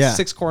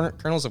 6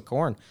 kernels of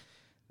corn.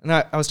 And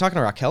I was talking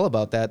to Raquel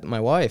about that,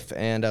 my wife,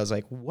 and I was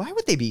like, why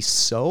would they be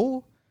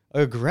so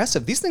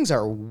aggressive? These things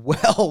are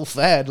well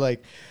fed.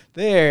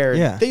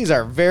 These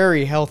are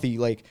very healthy.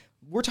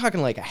 We're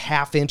talking a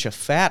half inch of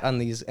fat on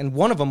these, and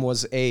one of them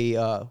was an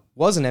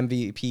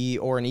MVP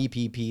or an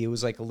EPP. It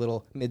was a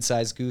little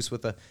mid-sized goose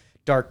with a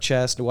dark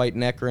chest, white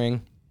neck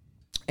ring.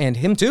 And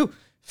him too,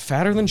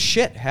 fatter than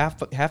shit,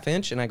 half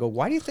inch. And I go,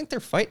 why do you think they're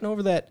fighting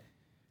over that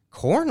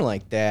corn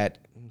like that?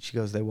 And she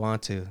goes, they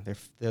want to.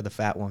 They're the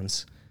fat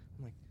ones.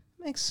 I'm like,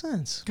 makes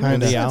sense.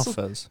 Kind of the Makes alphas.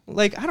 sense.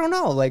 I don't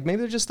know. Maybe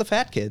they're just the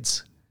fat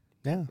kids.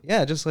 Yeah.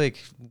 Yeah, just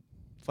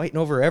fighting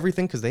over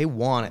everything because they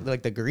want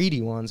it, the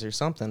greedy ones or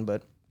something.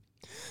 But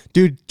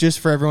Dude, just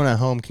for everyone at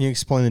home, can you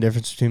explain the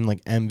difference between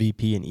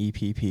MVP and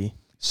EPP?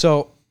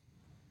 So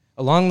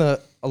along the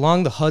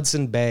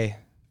Hudson Bay,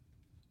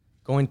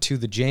 going to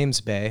the James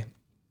Bay,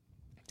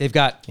 they've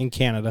got In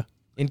Canada.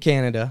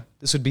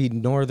 This would be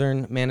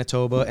northern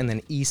Manitoba and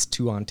then east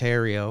to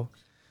Ontario.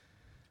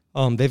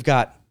 They've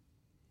got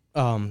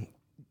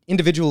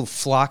individual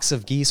flocks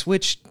of geese,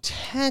 which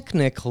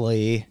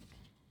technically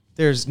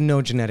there's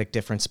no genetic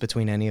difference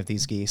between any of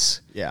these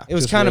geese. Yeah. It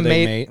was Just kind of where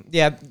they made.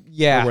 mate?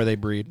 Yeah. Or where they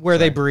breed.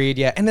 They breed,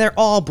 yeah. And they're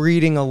all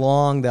breeding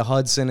along the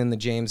Hudson and the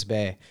James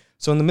Bay.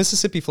 So in the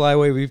Mississippi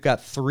Flyway, we've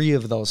got 3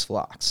 of those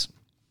flocks.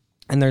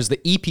 And there's the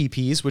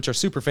EPPs, which are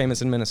super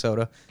famous in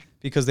Minnesota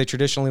because they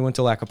traditionally went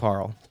to Lac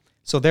Parle.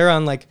 So they're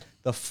on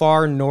the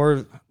far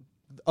north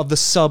of the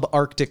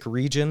subarctic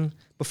region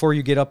before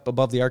you get up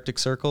above the Arctic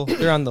Circle.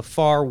 They're on the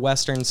far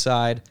western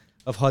side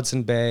of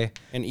Hudson Bay.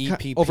 And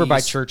EPP over by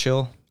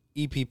Churchill.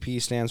 EPP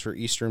stands for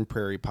Eastern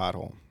Prairie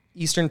Pothole.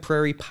 Eastern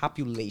Prairie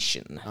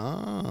Population.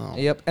 Oh.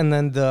 Yep. And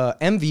then the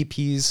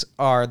MVPs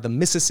are the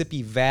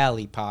Mississippi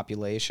Valley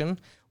population,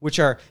 which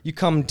are, you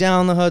come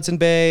down the Hudson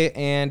Bay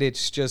and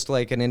it's just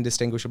an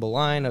indistinguishable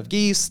line of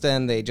geese.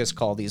 Then they just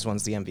call these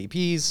ones the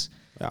MVPs.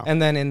 Yeah.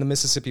 And then in the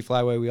Mississippi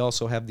Flyway, we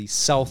also have the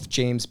South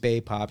James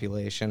Bay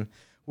population,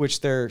 which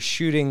they're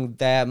shooting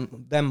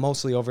them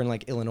mostly over in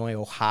Illinois,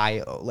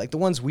 Ohio. The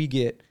ones we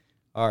get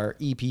are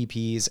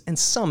EPPs and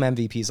some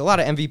MVPs. A lot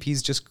of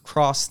MVPs just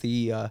cross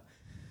the...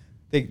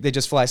 They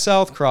just fly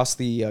south, cross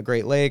the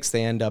Great Lakes.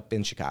 They end up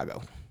in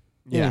Chicago.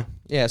 Yeah.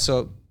 Yeah,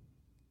 so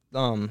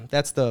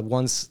that's the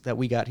ones that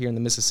we got here in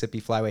the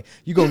Mississippi Flyway.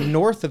 You go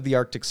north of the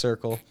Arctic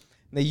Circle.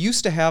 They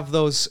used to have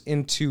those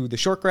into the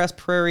shortgrass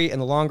prairie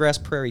and the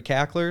longgrass prairie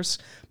cacklers,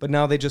 but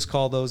now they just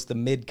call those the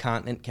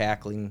mid-continent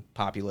cackling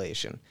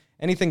population.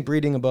 Anything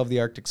breeding above the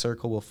Arctic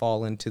Circle will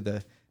fall into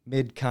the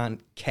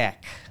mid-con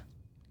cack.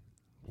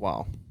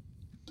 Wow.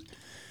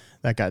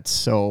 That got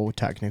so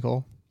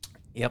technical.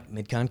 Yep,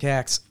 mid-con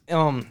cacks.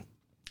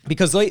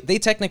 Because they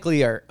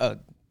technically are...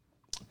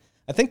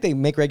 I think they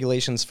make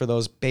regulations for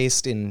those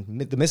based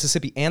in the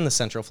Mississippi and the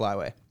Central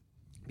Flyway,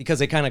 because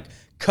they kind of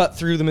cut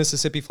through the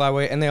Mississippi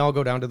Flyway and they all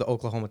go down to the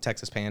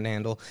Oklahoma-Texas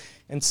Panhandle,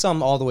 and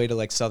some all the way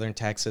to southern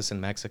Texas and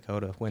Mexico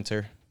to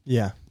winter.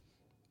 Yeah.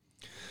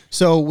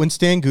 So when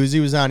Stan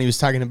Guzzi was on, he was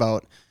talking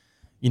about,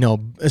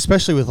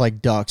 especially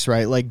with ducks,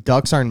 right?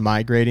 Ducks aren't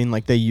migrating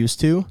like they used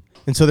to.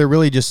 And so they're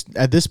really just,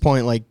 at this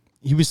point,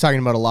 he was talking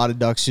about a lot of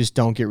ducks just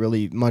don't get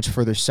really much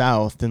further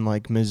south than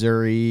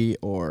Missouri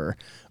or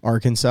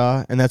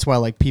Arkansas. And that's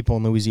why people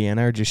in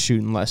Louisiana are just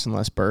shooting less and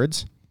less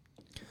birds.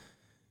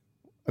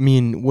 I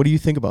mean, what do you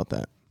think about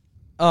that?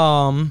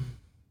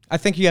 I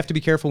think you have to be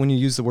careful when you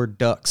use the word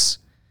ducks,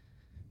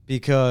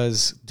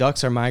 because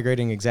ducks are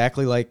migrating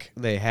exactly like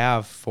they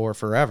have for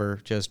forever,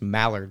 just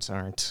mallards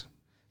aren't.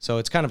 So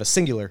it's kind of a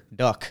singular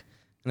duck.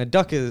 And a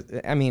duck is,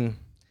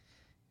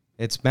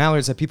 it's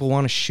mallards that people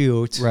want to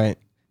shoot. Right.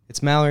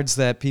 It's mallards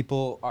that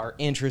people are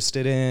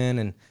interested in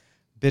and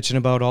bitching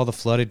about all the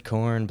flooded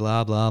corn,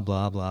 blah, blah,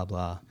 blah, blah,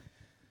 blah.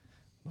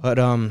 But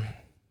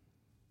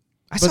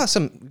I saw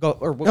some go.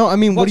 Or no, I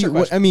mean, what's your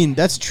question?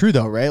 that's true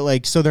though,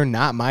 right? So they're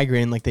not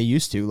migrating like they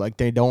used to.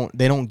 They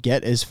don't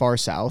get as far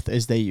south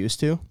as they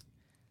used to.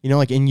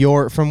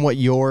 From what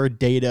your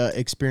data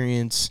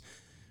experience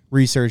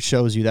research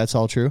shows you, that's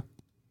all true.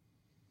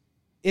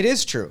 It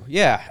is true,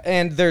 yeah.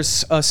 And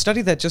there's a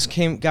study that just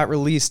got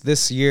released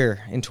this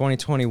year in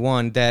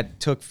 2021 that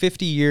took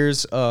 50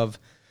 years of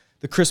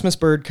the Christmas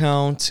bird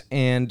count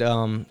and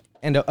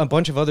a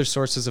bunch of other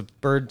sources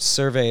of bird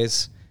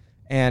surveys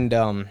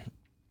and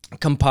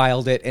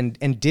compiled it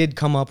and did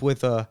come up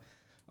with a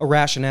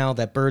rationale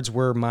that birds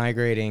were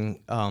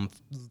migrating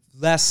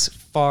less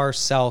far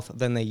south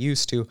than they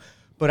used to.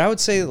 But I would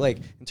say, like,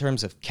 in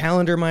terms of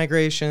calendar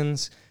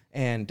migrations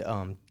and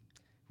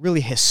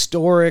really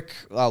historic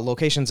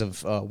locations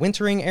of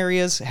wintering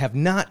areas have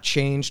not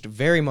changed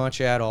very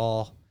much at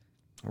all.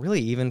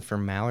 Really, even for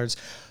mallards.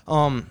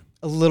 A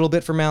little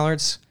bit for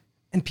mallards.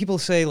 And people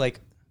say, like,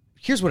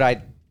 here's what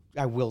I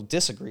will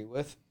disagree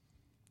with.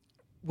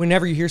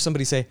 Whenever you hear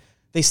somebody say,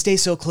 they stay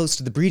so close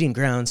to the breeding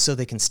grounds so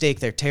they can stake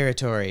their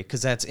territory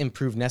because that's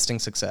improved nesting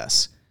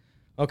success.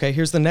 Okay,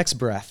 here's the next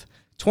breath.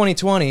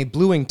 2020,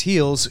 blue-winged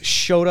teals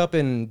showed up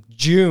in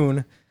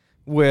June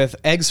with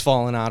eggs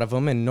falling out of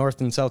them in North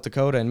and South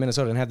Dakota and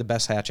Minnesota and had the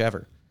best hatch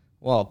ever.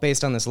 Well,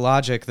 based on this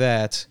logic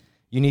that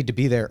you need to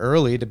be there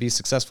early to be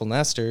successful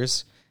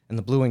nesters, and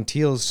the blue-winged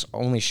teals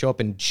only show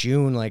up in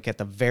June, like at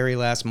the very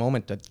last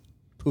moment to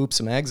poop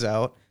some eggs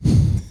out,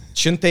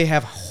 shouldn't they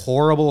have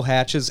horrible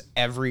hatches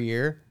every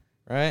year,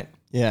 right?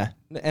 Yeah.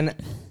 And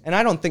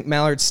I don't think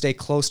mallards stay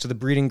close to the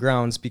breeding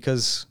grounds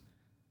because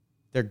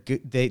they're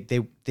good.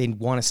 They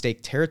want to stake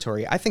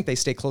territory. I think they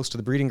stay close to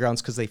the breeding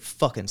grounds because they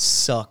fucking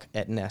suck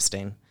at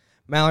nesting.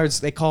 Mallards,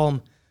 they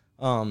call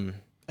them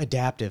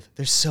adaptive.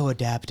 They're so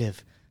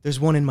adaptive. There's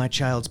one in my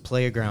child's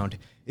playground.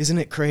 Isn't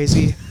it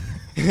crazy?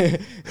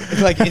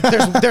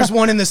 There's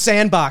one in the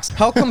sandbox.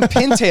 How come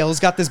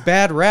pintails got this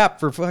bad rap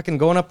for fucking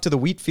going up to the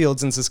wheat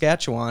fields in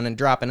Saskatchewan and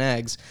dropping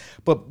eggs,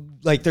 but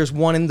like there's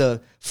one in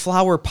the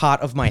flower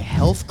pot of my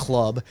health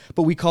club,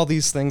 but we call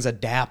these things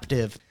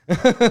adaptive.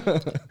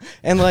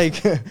 And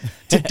like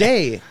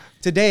today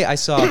I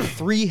saw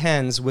 3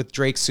 hens with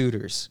Drake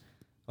suitors.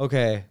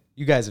 Okay,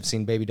 you guys have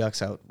seen baby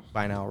ducks out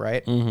by now,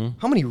 right? Mm-hmm.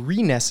 How many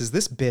re-nests is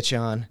this bitch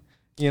on?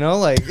 You know,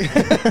 like,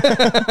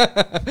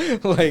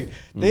 like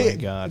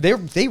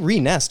they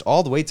re-nest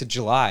all the way to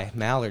July.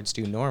 Mallards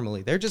do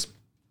normally. They're just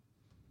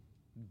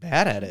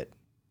bad at it.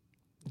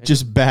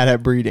 Just bad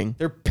at breeding.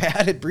 They're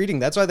bad at breeding.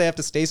 That's why they have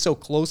to stay so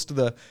close to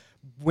the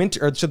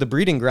winter or to the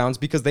breeding grounds,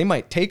 because they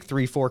might take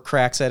 3-4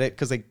 cracks at it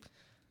because they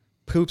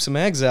poop some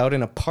eggs out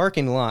in a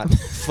parking lot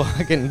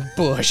fucking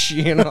bush,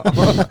 you know.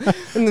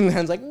 And then the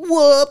hen's like,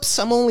 whoops,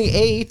 I'm only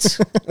 8.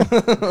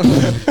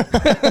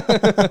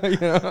 You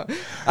know,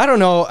 I don't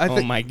know.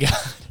 Oh my God.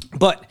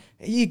 But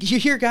you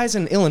hear guys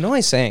in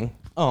Illinois saying,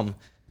 God,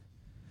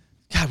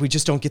 we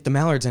just don't get the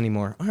mallards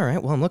anymore. All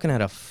right, well, I'm looking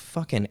at a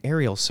fucking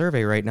aerial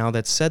survey right now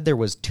that said there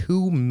was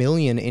 2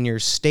 million in your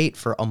state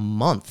for a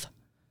month.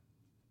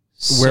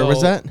 Where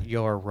was that?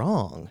 You're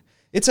wrong.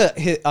 It's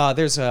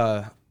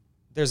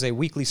there's a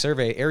weekly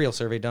survey, aerial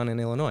survey done in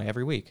Illinois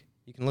every week.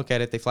 You can look at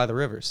it. They fly the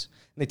rivers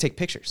and they take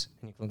pictures,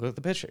 and you can look at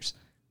the pictures.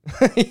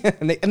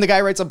 and the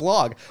guy writes a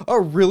blog, a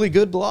really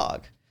good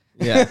blog.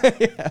 Yeah.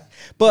 Yeah.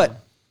 But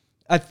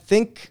I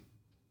think,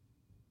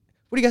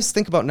 what do you guys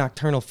think about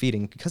nocturnal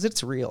feeding? Because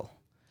it's real,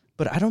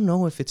 but I don't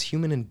know if it's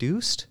human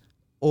induced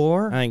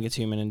or I think it's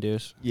human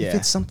induced. Yeah. if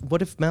it's something.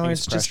 What if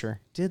mallards just pressure.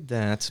 did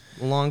that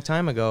a long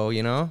time ago?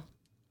 You know.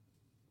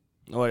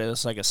 What is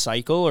this, like a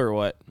cycle or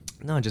what?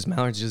 No, just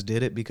mallards just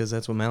did it because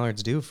that's what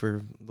mallards do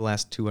for the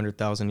last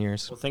 200,000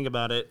 years. Well, think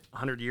about it.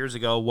 100 years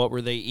ago, what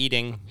were they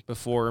eating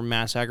before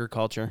mass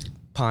agriculture?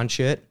 Pond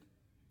shit.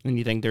 And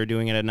you think they're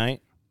doing it at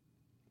night?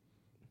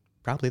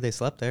 Probably they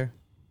slept there.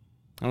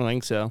 I don't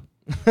think so.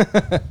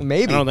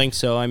 Maybe. I don't think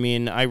so. I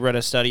mean, I read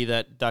a study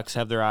that ducks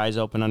have their eyes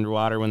open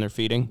underwater when they're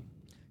feeding.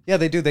 Yeah,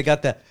 they do. They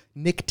got the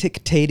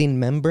nictitating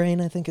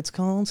membrane, I think it's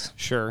called.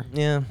 Sure.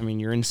 Yeah. I mean,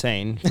 you're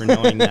insane for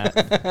knowing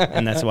that,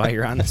 and that's why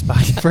you're on this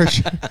podcast. For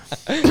sure.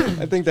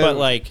 I think that. But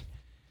like,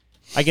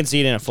 I can see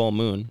it in a full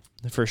moon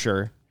for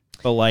sure.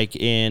 But like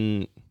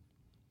in,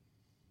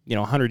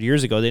 100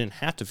 years ago, they didn't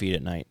have to feed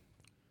at night.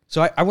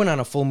 So I went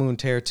on a full moon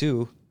tear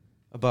too,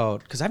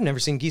 because I've never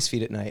seen geese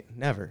feed at night.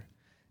 Never.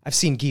 I've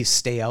seen geese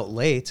stay out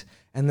late,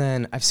 and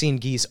then I've seen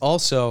geese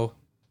also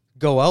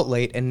go out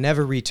late and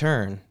never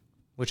return,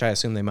 which I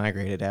assume they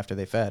migrated after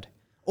they fed,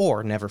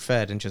 or never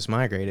fed and just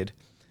migrated.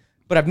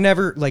 But I've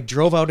never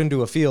drove out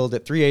into a field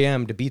at 3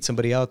 a.m. to beat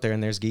somebody out there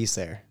and there's geese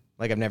there.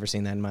 I've never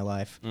seen that in my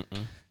life.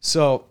 Mm-mm.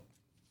 So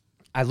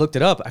I looked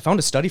it up. I found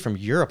a study from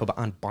Europe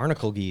on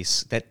barnacle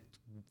geese that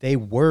they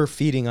were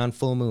feeding on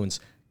full moons,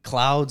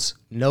 clouds,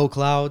 no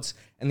clouds,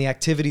 and the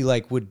activity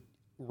would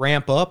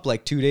ramp up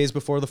 2 days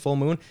before the full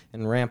moon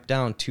and ramp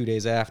down 2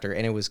 days after,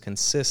 and it was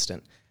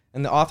consistent.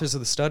 And the authors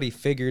of the study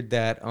figured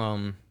that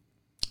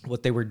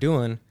what they were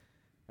doing,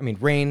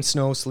 rain,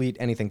 snow, sleet,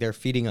 anything, they're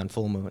feeding on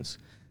full moons.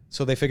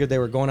 So they figured they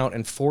were going out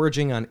and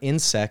foraging on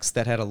insects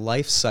that had a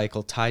life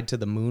cycle tied to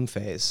the moon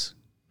phase.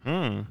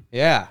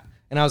 Yeah.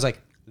 And I was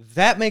like,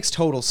 that makes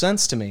total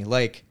sense to me.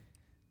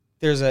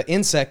 There's an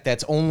insect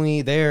that's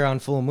only there on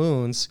full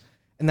moons,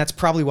 and that's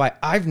probably why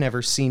I've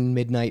never seen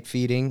midnight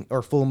feeding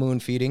or full moon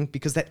feeding,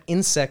 because that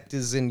insect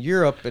is in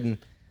Europe and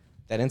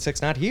that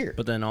insect's not here.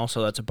 But then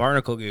also that's a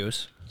barnacle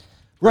goose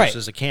Right.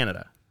 versus a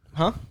Canada.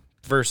 Huh?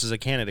 Versus a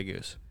Canada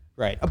goose.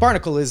 Right. A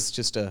barnacle is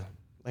just a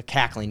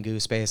cackling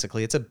goose,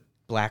 basically. It's a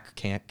black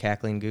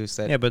cackling goose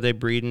that. Yeah, but they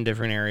breed in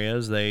different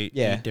areas. They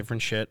Yeah. eat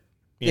different shit.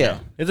 Yeah. Know.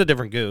 It's a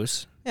different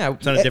goose. Yeah,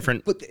 It's not a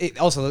different. But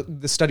also,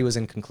 the study was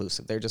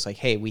inconclusive. They're just like,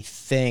 hey, we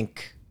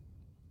think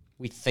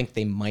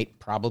they might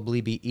probably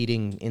be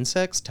eating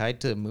insects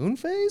tied to moon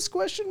phase? ?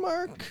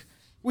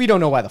 We don't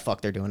know why the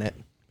fuck they're doing it.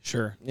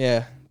 Sure.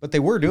 Yeah, but they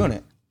were doing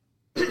it.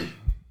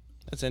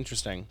 That's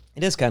interesting.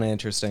 It is kind of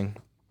interesting,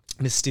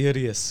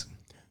 mysterious.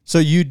 So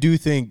you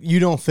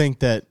don't think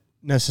that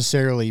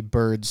necessarily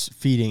birds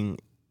feeding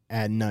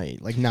at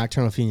night, like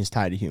nocturnal feeding, is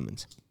tied to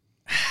humans?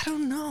 I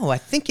don't know. I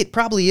think it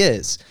probably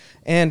is,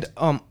 and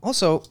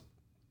also.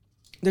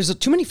 There's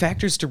too many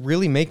factors to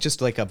really make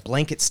just like a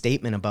blanket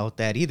statement about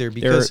that either,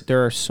 because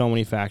There are so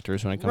many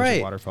factors when it comes Right.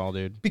 to waterfowl,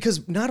 dude.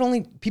 because not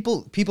only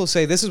people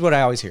say, this is what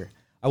I always hear.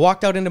 I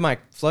walked out into my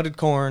flooded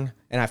corn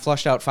and I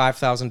flushed out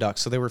 5,000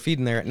 ducks, so they were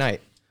feeding there at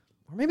night.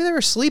 Or maybe they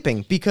were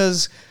sleeping,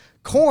 because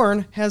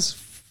corn has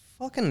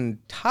fucking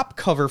top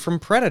cover from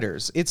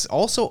predators. It's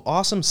also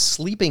awesome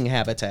sleeping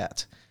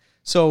habitat.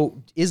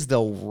 So is the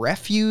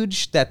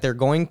refuge that they're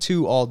going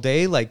to all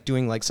day, like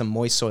doing like some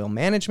moist soil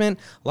management?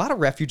 A lot of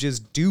refuges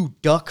do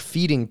duck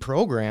feeding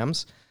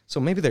programs. So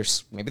maybe they're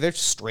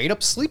straight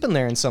up sleeping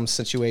there in some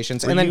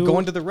situations, and then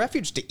going to the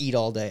refuge to eat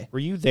all day. Were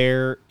you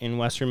there in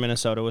western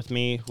Minnesota with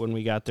me when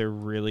we got there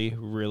really,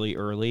 really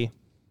early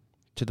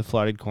to the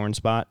flooded corn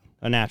spot?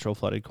 A natural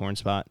flooded corn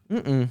spot?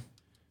 Mm-mm.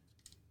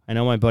 I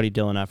know my buddy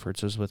Dylan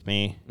Efforts was with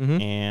me,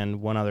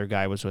 and one other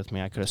guy was with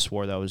me. I could have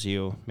swore that was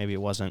you. Maybe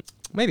it wasn't.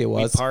 Maybe it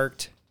was.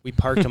 We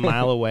parked a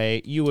mile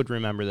away. You would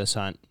remember this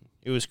hunt.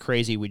 It was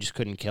crazy. We just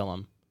couldn't kill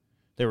them.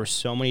 There were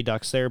so many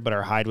ducks there, but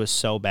our hide was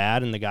so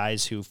bad, and the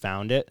guys who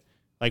found it,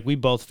 like, we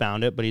both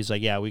found it, but he's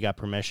like, yeah, we got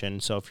permission,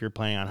 so if you're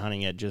planning on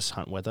hunting it, just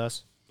hunt with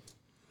us.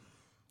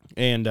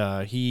 And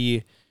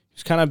he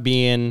was kind of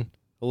being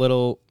a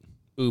little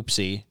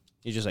oopsie.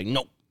 He's just like,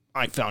 nope,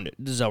 I found it.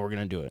 This is how we're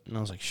going to do it. And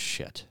I was like,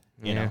 shit.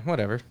 You know,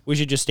 whatever. we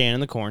should just stand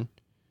in the corn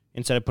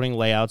instead of putting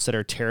layouts that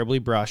are terribly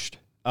brushed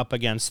up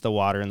against the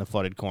water in the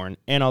flooded corn.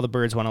 And all the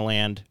birds want to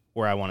land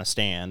where I want to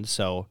stand.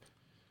 So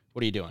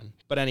what are you doing?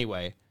 But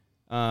anyway,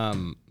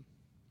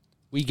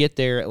 we get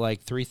there at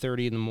like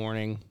 3:30 in the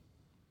morning.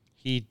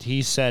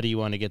 He said he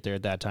wanted to get there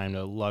at that time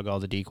to lug all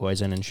the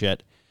decoys in and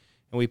shit.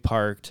 And we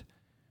parked,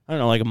 I don't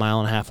know, like a mile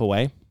and a half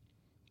away.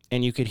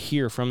 And you could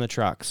hear from the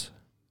trucks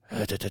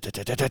at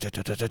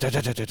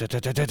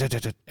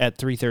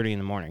 3:30 in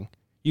the morning.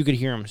 You could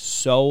hear them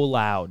so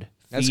loud.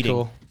 That's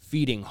cool.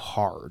 Feeding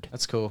hard.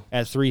 That's cool.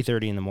 At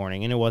 3:30 in the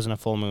morning, and it wasn't a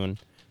full moon.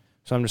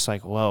 So I'm just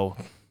like, whoa.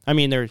 I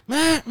mean, there's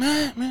like,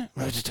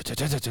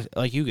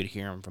 you could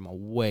hear them from a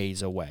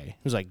ways away.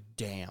 It was like,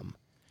 damn.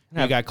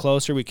 And we got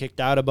closer. We kicked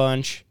out a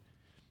bunch,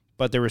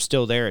 but they were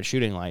still there at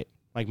shooting light,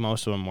 like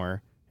most of them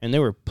were, and they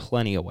were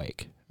plenty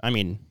awake. I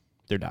mean,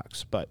 they're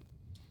ducks, but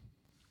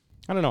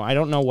I don't know. I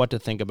don't know what to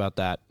think about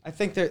that. I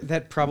think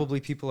that probably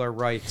people are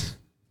right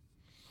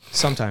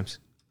sometimes,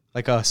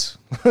 like us,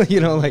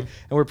 and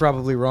we're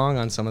probably wrong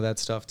on some of that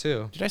stuff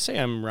too. Did I say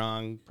I'm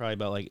wrong? Probably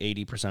about like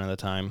 80% of the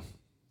time.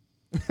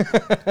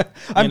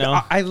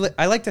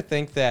 I like to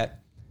think that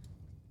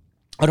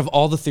out of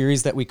all the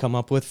theories that we come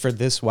up with for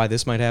this, why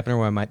this might happen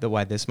or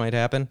why this might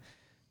happen,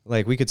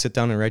 like, we could sit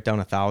down and write down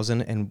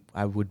 1,000, and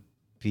I would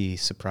be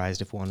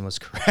surprised if one was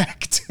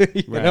correct.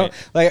 you know,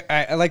 like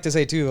I like to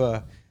say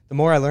too. The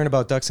more I learn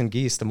about ducks and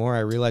geese, the more I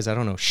realize I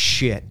don't know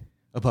shit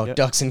about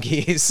ducks and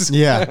geese.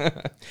 Yeah,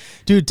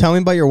 dude, tell me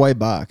about your white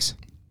box.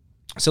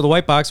 So the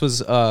white box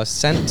was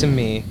sent to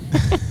me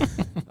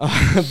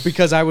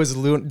because I was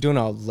doing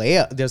a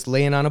layup, just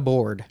laying on a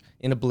board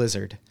in a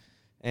blizzard.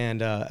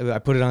 And I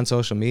put it on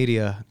social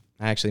media.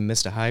 I actually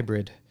missed a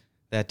hybrid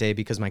that day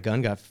because my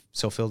gun got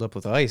so filled up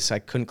with ice, I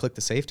couldn't click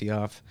the safety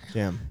off.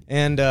 Damn.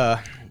 And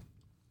I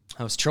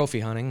was trophy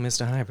hunting, missed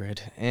a hybrid.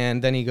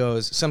 And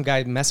then some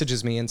guy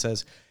messages me and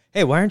says,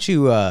 hey, why don't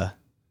you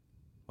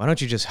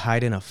just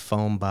hide in a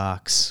foam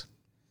box?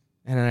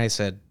 And then I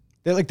said,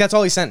 that's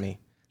all he sent me.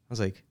 I was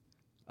like,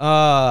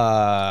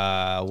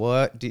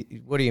 what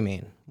do you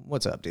mean?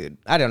 What's up, dude?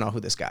 I don't know who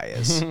this guy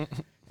is.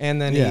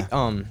 And then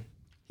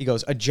he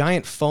goes, a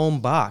giant foam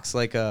box,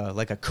 like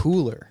a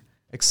cooler,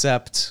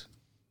 except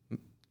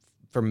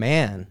for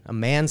a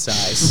man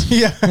size.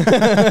 Yeah.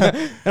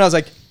 And I was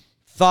like,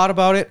 thought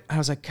about it. I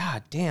was like,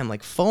 God damn,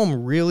 like,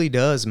 foam really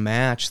does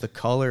match the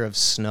color of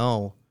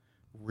snow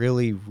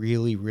really,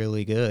 really,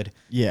 really good.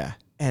 Yeah.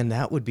 And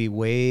that would be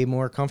way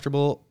more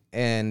comfortable.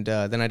 And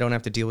then I don't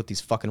have to deal with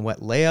these fucking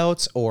wet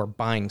layouts or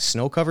buying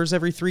snow covers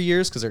every 3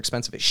 years because they're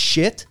expensive as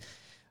shit.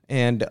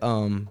 And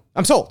I'm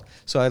sold.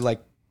 So I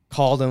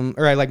called him,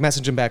 or I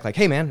messaged him back like,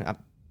 hey man,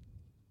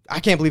 I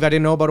can't believe I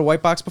didn't know about a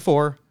white box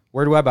before.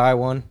 Where do I buy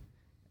one?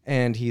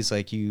 And he's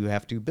like, you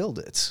have to build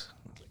it.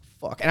 I was like,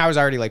 fuck. And I was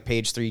already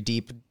page 3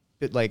 deep,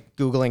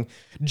 Googling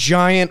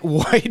giant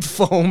white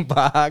foam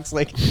box,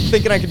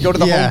 thinking I could go to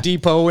the Home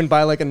Depot and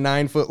buy a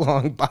 9-foot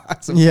long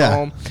box of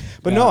foam.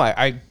 But no,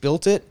 I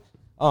built it.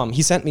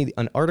 He sent me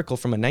an article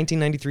from a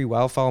 1993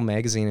 Wildfowl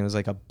magazine. It was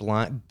like a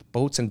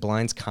boats and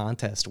blinds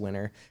contest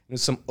winner. It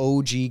was some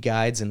OG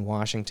guides in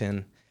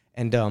Washington.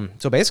 And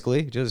so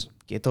basically, just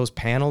get those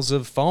panels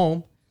of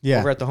foam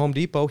over at the Home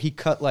Depot. He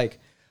cut like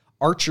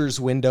archer's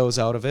windows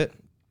out of it,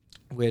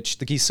 which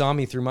the geese saw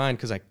me through mine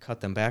because I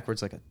cut them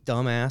backwards like a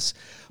dumbass.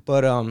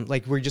 But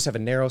like where you just have a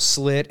narrow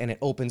slit and it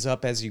opens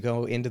up as you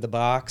go into the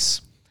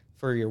box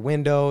for your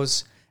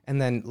windows.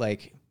 And then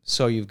like,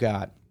 so you've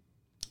got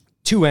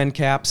 2 end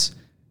caps,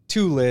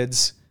 2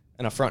 lids,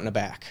 and a front and a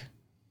back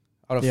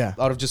out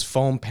of just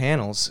foam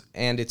panels.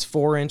 And it's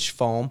 4-inch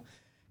foam.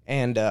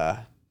 And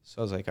so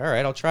I was like, all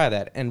right, I'll try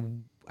that.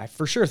 And I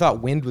for sure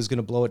thought wind was going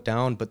to blow it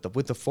down, but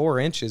with the 4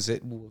 inches,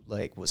 it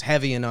like was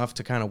heavy enough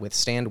to kind of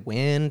withstand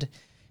wind,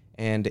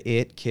 and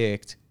it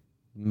kicked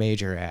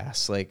major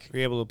ass. Like, Were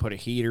you able to put a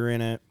heater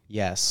in it?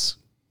 yes,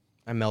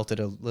 I melted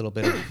a little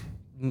bit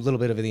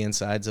of the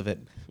insides of it.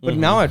 But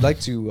now I'd like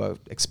to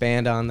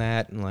expand on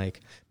that and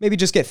like maybe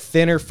just get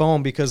thinner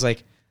foam because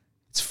like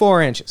it's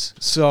 4 inches.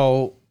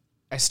 So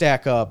I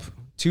stack up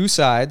 2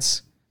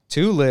 sides,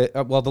 2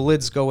 the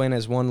lids go in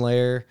as 1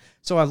 layer.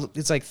 So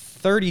it's like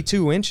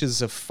 32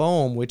 inches of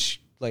foam,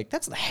 which like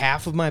that's the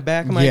half of my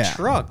back of my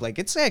truck. Like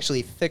it's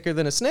actually thicker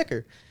than a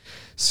Snicker.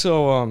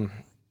 So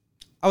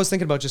I was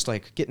thinking about just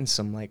like getting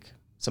some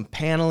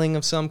paneling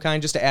of some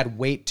kind just to add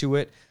weight to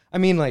it. I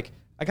mean, like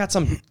I got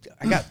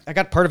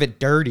part of it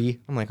dirty.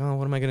 I'm like, oh,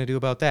 what am I gonna do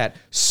about that?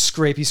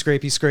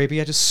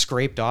 Scrapey. I just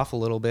scraped off a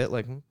little bit,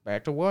 like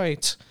back to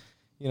white.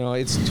 You know,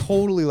 it's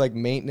totally like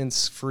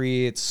maintenance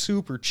free. It's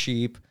super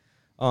cheap.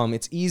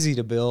 It's easy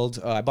to build.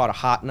 I bought a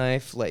hot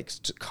knife, like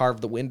to carve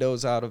the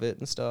windows out of it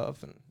and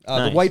stuff. And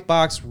Nice. The white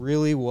box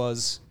really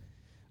was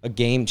a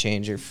game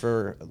changer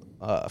for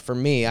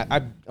me.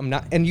 I'm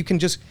not, and you can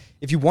just,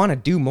 if you want to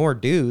do more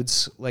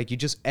dudes, like you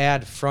just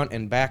add front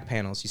and back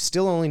panels. You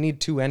still only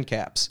need 2 end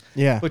caps.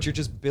 Yeah. But you're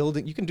just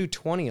building, you can do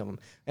 20 of them.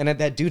 And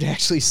that dude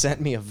actually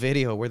sent me a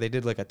video where they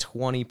did like a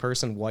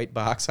 20-person white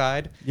box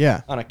hide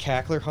on a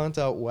cackler hunt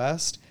out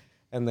west.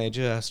 And they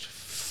just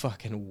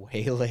fucking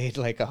waylaid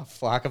like a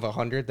flock of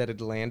 100 that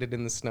had landed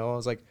in the snow. I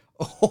was like,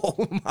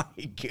 oh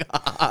my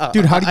God.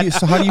 Dude, how do you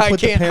put the panels? I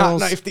can't hot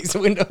knife these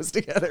windows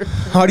together.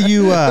 How do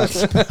you put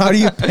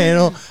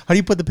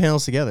the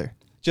panels together?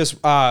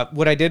 Just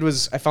what I did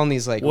was I found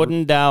these like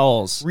Wooden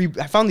dowels.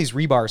 I found these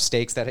rebar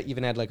stakes that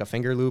even had like a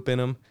finger loop in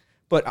them.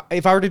 But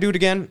if I were to do it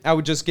again, I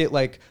would just get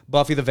like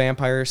Buffy the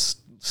Vampire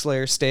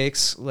Slayer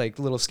stakes, like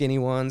little skinny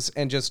ones,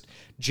 and just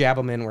jab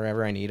them in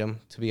wherever I need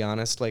them, to be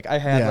honest. Like I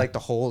had like the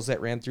holes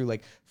that ran through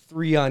like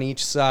 3 on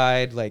each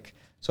side. Like,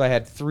 so I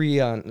had 3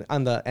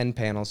 on the end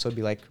panel. So it'd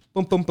be like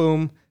boom, boom,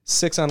 boom,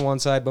 6 on one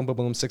side, boom, boom,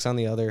 boom, 6 on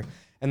the other.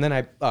 And then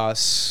I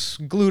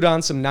glued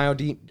on some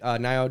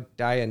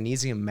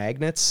neodymium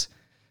magnets.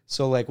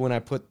 So like when I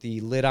put the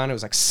lid on, it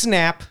was like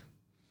snap.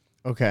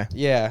 Okay.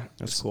 Yeah.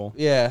 That's cool.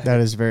 Yeah. That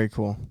is very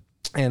cool.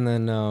 And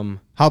then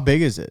How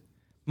big is it?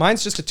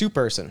 mine's just a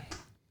 2-person.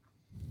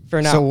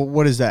 For now. So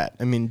what is that?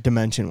 I mean,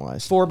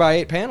 dimension-wise.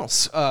 4x8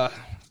 panels.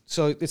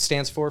 So it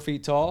stands 4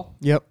 feet tall.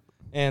 Yep.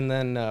 And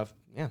then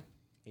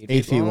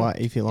 8 feet wide,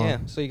 8 feet long. Yeah.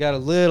 So you got a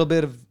little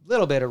bit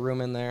of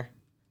room in there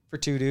for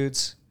 2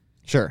 dudes.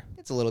 Sure.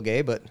 It's a little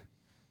gay, but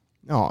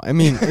No, I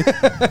mean,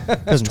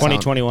 it doesn't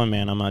 2021,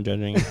 man. I'm not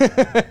judging.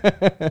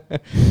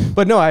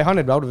 but no, I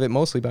hunted out of it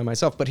mostly by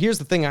myself. But here's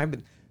the thing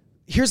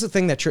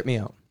that tripped me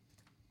out.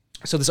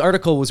 So this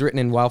article was written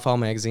in Wildfowl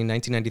magazine,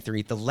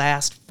 1993. The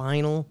last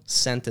final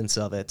sentence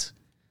of it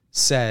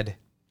said,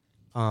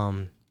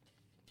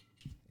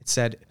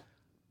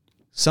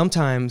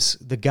 sometimes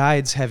the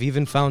guides have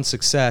even found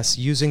success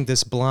using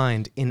this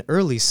blind in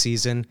early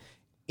season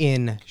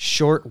in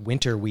short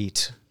winter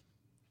wheat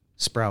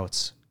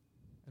sprouts.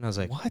 And I was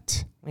like,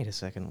 What? wait a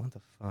second, what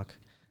the fuck?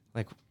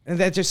 Like, and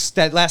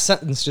that last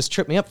sentence just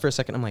tripped me up for a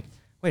second. I'm like,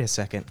 wait a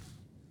second,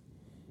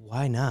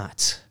 why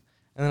not?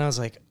 And then I was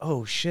like,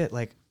 oh shit,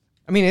 like,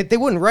 I mean, they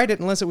wouldn't write it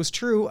unless it was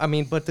true. I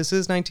mean, but this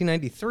is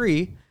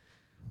 1993.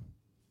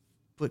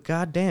 But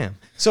goddamn.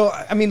 So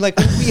I mean, like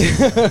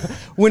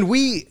when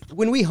we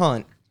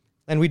hunt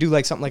and we do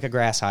like something like a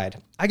grass hide,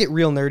 I get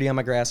real nerdy on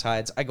my grass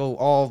hides. I go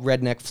all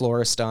redneck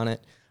florist on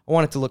it. I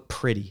want it to look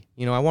pretty.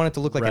 You know, I want it to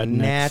look like a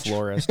natural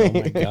florist. Oh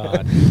my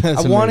God.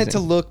 That's I want it amazing. to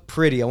look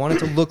pretty. I want it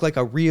to look like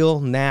a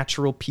real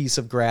natural piece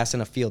of grass in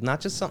a field,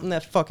 not just something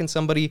that fucking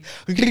somebody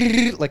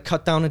like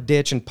cut down a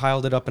ditch and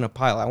piled it up in a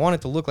pile. I want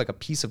it to look like a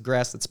piece of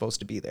grass that's supposed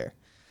to be there.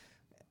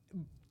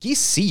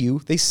 Geese see you.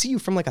 They see you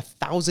from like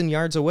 1,000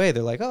 yards away.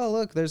 They're like, oh,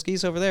 look, there's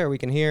geese over there. We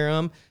can hear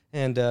them.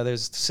 And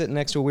there's sitting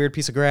next to a weird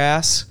piece of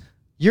grass.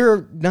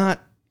 You're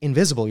not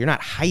invisible. You're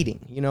not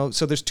hiding, you know?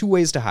 So there's 2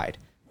 ways to hide.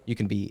 You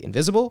can be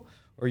invisible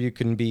or you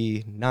can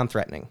be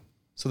non-threatening.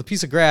 So the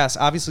piece of grass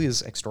obviously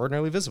is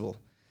extraordinarily visible,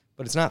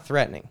 but it's not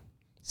threatening.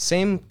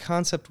 Same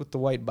concept with the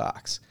white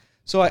box.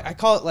 So I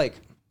call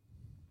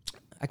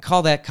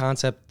that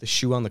concept the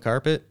shoe on the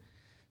carpet.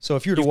 So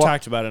if you were to You've walk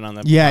talked about it on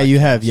the Yeah, you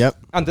have. Yep.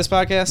 on this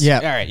podcast, Yeah.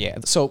 all right, yeah.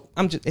 So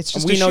it's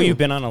just we a know shoe. you've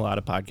been on a lot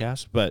of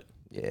podcasts, but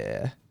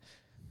Yeah.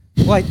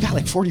 Well, Well, I got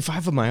like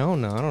 45 of my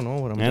own now. I don't know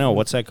what I'm I know.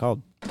 What's that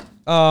called?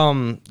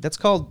 That's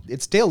called,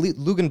 it's Dale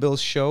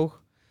Luganbill's show.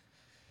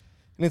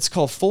 And it's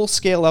called Full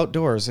Scale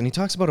Outdoors. And he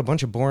talks about a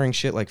bunch of boring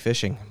shit like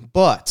fishing.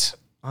 But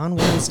on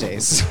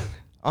Wednesdays,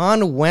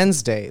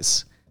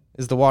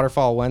 is the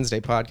Waterfall Wednesday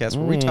podcast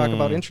where we talk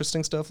about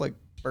interesting stuff like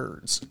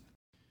birds.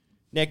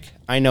 Nick,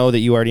 I know that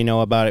you already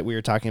know about it. We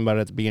were talking about it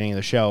at the beginning of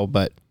the show,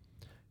 but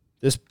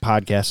this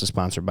podcast is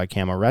sponsored by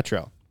Camo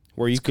Retro,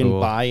 where you can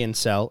buy and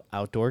sell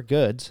outdoor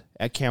goods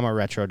at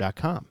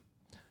camoretro.com.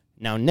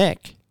 Now,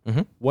 Nick,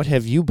 what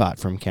have you bought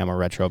from Camo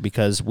Retro?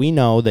 Because we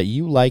know that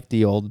you like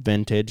the old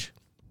vintage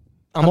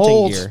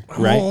hunting gear,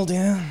 right? I'm old,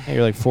 yeah. Hey,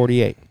 you're like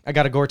 48. I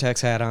got a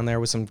Gore-Tex hat on there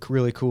with some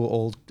really cool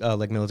old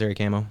like military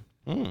camo.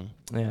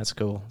 Yeah, it's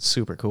cool.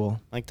 Super cool.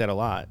 I like that a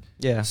lot.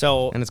 Yeah.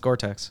 So, and it's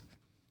Gore-Tex.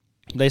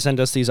 they sent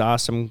us these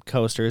awesome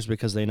coasters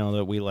because they know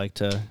that we like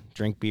to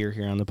drink beer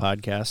here on the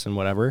podcast and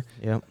whatever.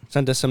 Yep.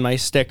 Sent us some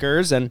nice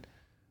stickers and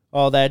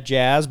all that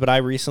jazz. But I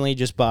recently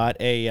just bought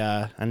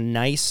a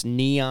nice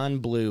neon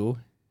blue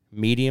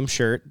medium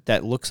shirt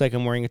that looks like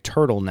I'm wearing a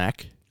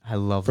turtleneck. I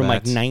love from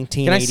that. like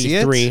 1983. Can I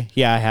see it?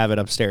 Yeah, I have it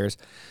upstairs.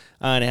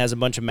 And it has a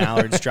bunch of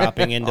mallards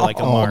dropping into like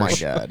a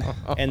marsh. Oh my god!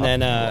 And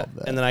then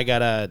I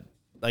got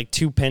like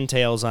two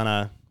pintails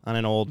on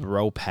an old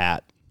rope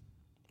hat.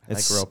 I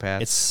like rope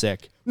hats. It's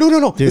sick. No.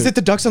 Dude. Is it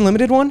the Ducks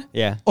Unlimited one?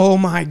 Yeah. Oh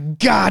my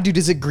god, dude!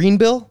 Is it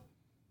Greenbill?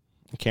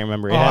 I can't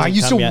remember. It Oh, I hasn't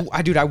used come to.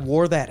 yet. Dude, I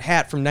wore that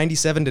hat from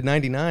 97 to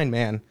 99,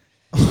 man.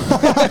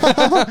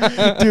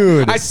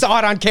 Dude, I saw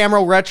it on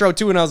Camo Retro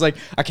too, and I was like,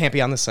 I can't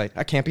be on this site.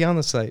 I can't be on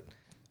this site.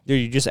 Dude,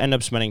 you just end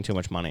up spending too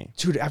much money.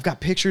 Dude, I've got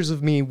pictures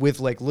of me with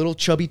like little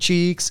chubby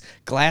cheeks,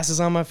 glasses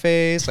on my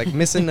face, like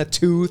missing a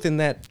tooth in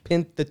the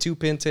two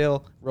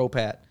pintail rope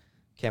hat.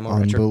 Camo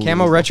Retro.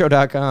 Unbelievable.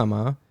 CamoRetro.com,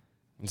 huh?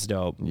 It's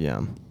dope.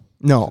 yeah.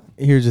 No,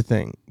 here's the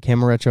thing.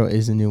 Camo Retro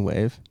is the new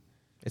wave.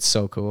 It's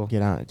so cool.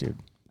 Get on it, dude.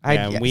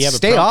 Yeah, we have a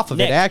stay off of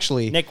Nick, it,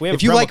 actually. Nick, we have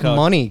if a you promo like code.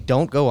 money,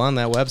 don't go on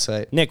that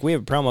website. Nick, we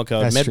have a promo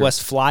code, That's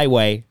Midwest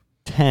Flyway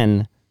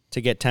 10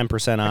 to get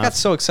 10% off. I got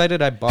so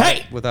excited I bought Hey!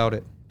 it without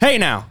it. Hey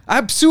now,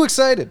 I'm so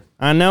excited.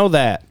 I know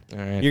that. All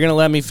right. You're going to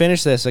let me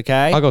finish this,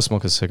 okay? I'll go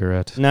smoke a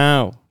cigarette.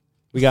 No.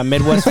 We got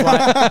Midwest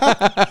Flyway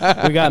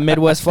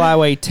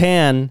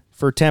 10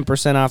 for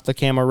 10% off the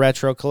Camo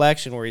Retro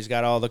collection where he's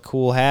got all the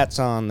cool hats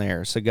on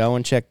there. So go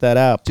and check that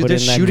out. Dude, Put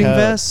there's in that shooting code.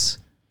 vests.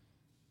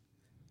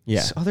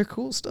 Yeah. There's other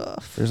cool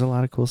stuff. There's a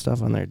lot of cool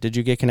stuff on there. Did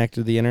you get connected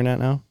to the internet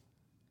now?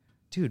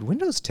 Dude,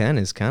 Windows 10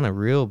 is kind of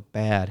real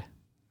bad.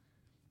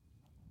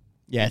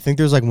 Yeah, I think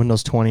there's like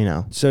Windows 20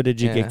 now. So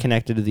did you Yeah. get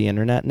connected to the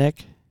internet,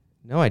 Nick?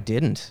 No, I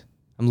didn't.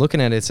 I'm looking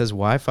at it. It says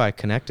Wi-Fi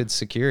connected,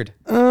 secured.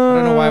 I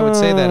don't know why I would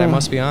say that. I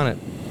must be on it.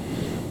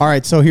 All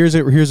right, so here's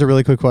a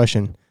really quick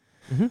question.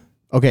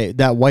 Okay,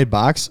 that white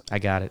box. I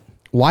got it.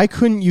 Why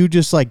couldn't you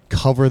just like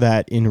cover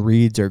that in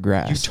reeds or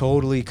grass? You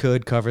totally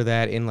could cover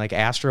that in like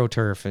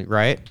AstroTurf,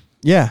 right?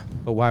 yeah,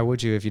 But why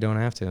would you if you don't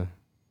have to?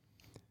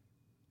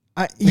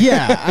 I It's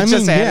mean,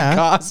 just added yeah.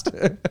 cost.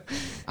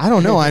 I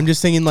don't know. I'm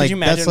just thinking like Could you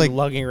imagine that's like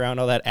lugging around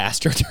all that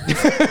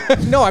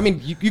AstroTurf? No, I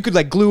mean, you could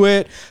like glue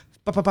it,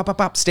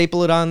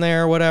 staple it on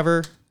there or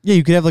whatever. yeah.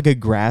 You could have like a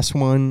grass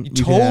one. You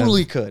could have-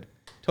 totally could.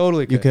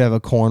 Totally could. You could have a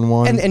corn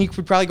one. And you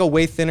could probably go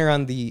way thinner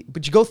on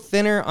but you go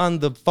thinner on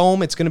the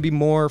foam, it's going to be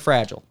more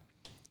fragile.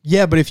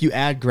 yeah, but if you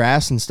add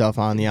grass and stuff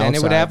on the outside, And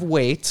it would have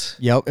weight.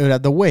 Yep, it would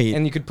have the weight.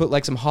 And you could put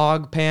like some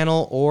hog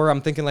panel, or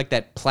I'm thinking like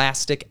that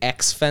plastic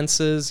X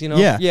fences, you know?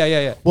 Yeah.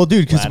 Yeah. well,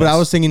 dude, because what I Lattice.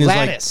 was thinking is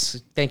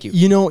Lattice. Thank you. like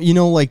you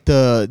know like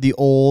the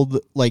old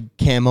like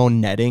camo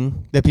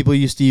netting that people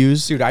used to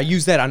use. Dude, I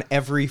use that on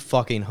every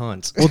fucking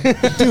hunt. Well,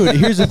 dude,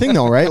 here's the thing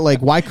though, right? Like,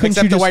 why couldn't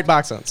Except you the just white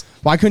box hunts.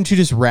 why couldn't you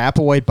just wrap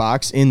a white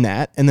box in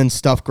that and then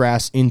stuff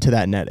grass into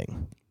that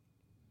netting?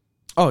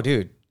 Oh,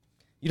 dude.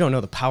 You don't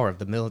know the power of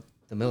the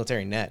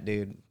military net,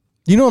 dude.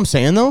 You know what I'm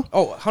saying though?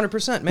 Oh,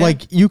 100%, man.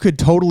 Like, you could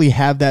totally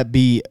have that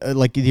be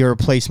like the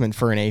replacement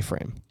for an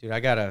A-frame. Dude, I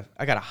got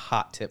a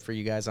hot tip for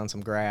you guys on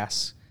some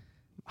grass.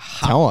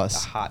 Tell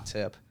us. A hot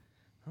tip.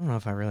 I don't know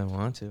if I really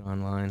want to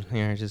online.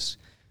 Here, just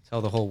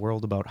tell the whole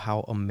world about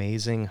how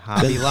amazing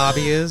Hobby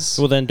Lobby is.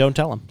 Well, then don't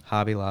tell him.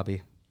 Hobby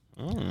Lobby.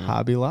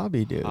 Hobby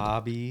Lobby, dude.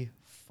 Hobby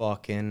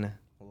fucking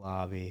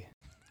Lobby.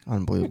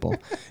 Unbelievable.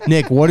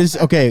 Nick,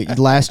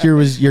 last year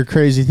was your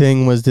crazy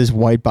thing was this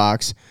white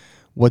box.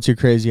 What's your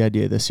crazy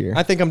idea this year?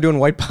 I think I'm doing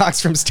white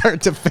box from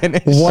start to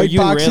finish. White you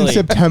box in really?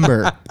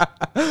 September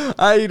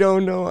I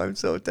don't know. I'm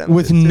so tempted.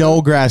 with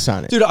no grass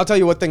on it. Dude, I'll tell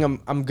you what thing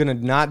I'm gonna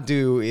not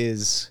do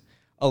is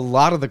a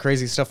lot of the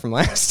crazy stuff from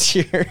last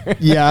year.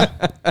 Yeah.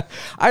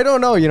 I don't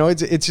know. You know,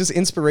 it's just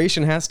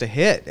inspiration has to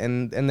hit,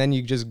 and then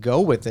you just go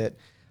with it.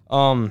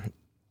 I'm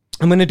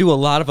gonna do a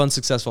lot of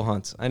unsuccessful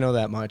hunts. I know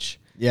that much.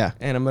 Yeah.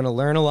 And I'm gonna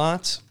learn a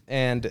lot,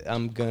 and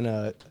I'm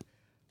gonna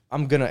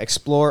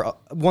explore.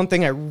 One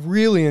thing I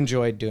really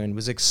enjoyed doing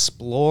was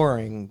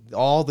exploring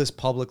all this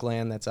public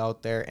land that's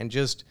out there, and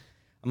just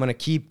I'm gonna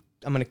keep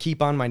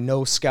on my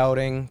no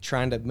scouting,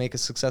 trying to make a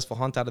successful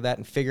hunt out of that,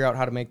 and figure out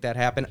how to make that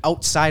happen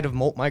outside of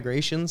molt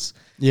migrations.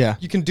 Yeah.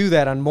 You can do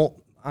that on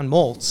on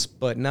molts,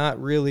 but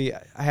not really.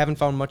 I haven't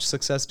found much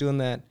success doing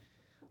that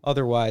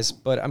otherwise,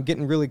 but I'm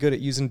getting really good at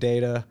using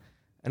data,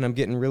 and I'm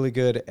getting really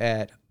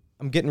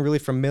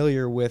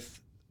familiar with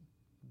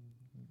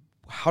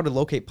how to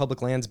locate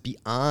public lands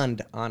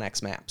beyond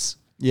Onyx Maps.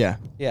 Yeah.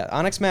 Yeah,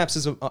 Onyx Maps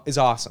is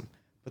awesome,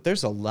 but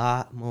there's a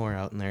lot more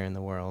out in there in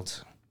the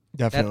world.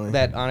 Definitely.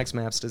 That Onyx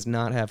Maps does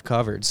not have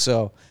covered.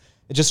 So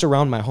it's just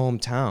around my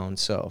hometown.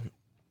 So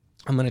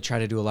I'm going to try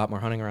to do a lot more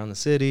hunting around the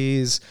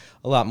cities,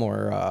 a lot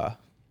more,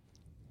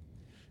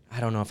 I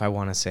don't know if I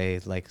want to say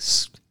like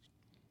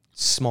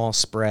small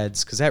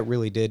spreads, because that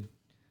really did,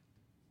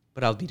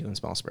 but I'll be doing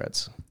small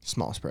spreads.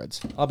 Small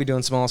spreads. I'll be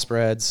doing small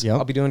spreads. Yep.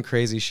 I'll be doing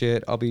crazy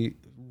shit. I'll be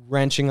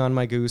wrenching on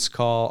my goose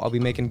call. I'll be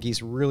making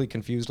geese really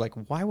confused. Like,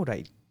 why would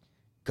I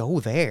go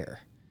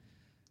there?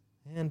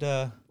 And,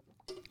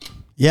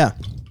 Yeah.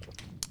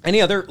 any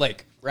other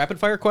like rapid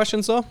fire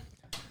questions though?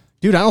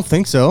 Dude, I don't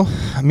think so.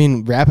 I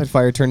mean, rapid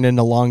fire turned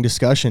into long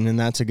discussion, and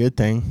that's a good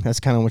thing. That's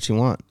kind of what you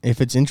want.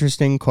 If it's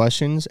interesting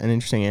questions and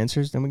interesting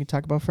answers, then we can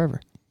talk about forever.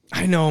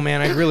 I know,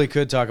 man. I really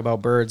could talk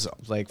about birds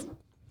like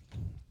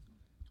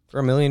for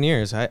a million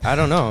years. I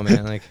don't know,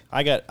 man. Like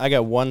I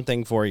got one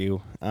thing for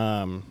you.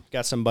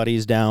 Got some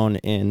buddies down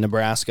in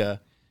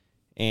Nebraska,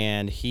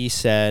 and he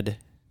said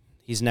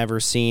he's never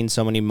seen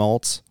so many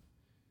molts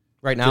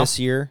right now. this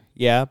year.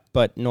 Yeah,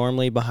 but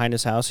normally behind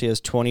his house he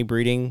has 20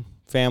 breeding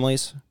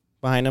families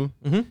behind him.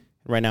 Mm-hmm.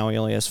 Right now he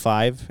only has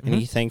 5, and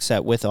he thinks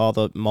that with all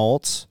the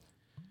molts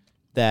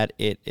that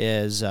it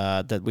is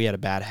that we had a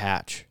bad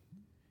hatch.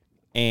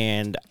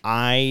 And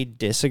I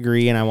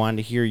disagree, and I wanted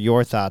to hear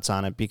your thoughts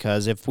on it,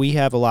 because if we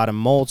have a lot of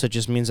molts, it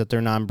just means that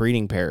they're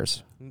non-breeding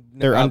pairs.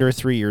 They're under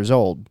 3 years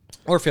old.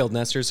 Or failed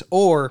nesters,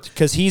 or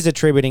Because he's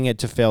attributing it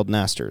to failed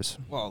nesters.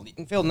 well,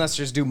 failed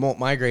nesters do molt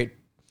migrate.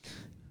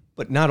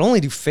 But not only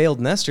do failed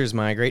nesters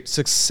migrate,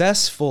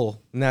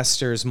 successful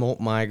nesters molt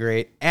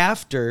migrate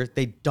after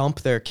they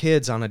dump their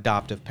kids on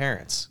adoptive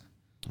parents.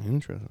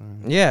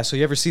 Interesting. Yeah, so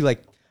you ever see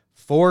like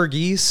 4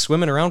 geese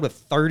swimming around with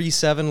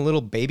 37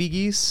 little baby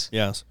geese?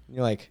 Yes.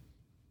 You're like,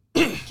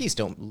 geese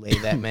don't lay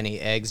that many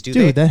eggs, do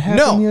they? Dude, that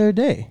happened the other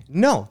day.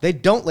 No, they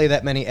don't lay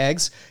that many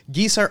eggs.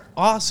 Geese are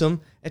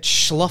awesome at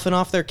sloughing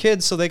off their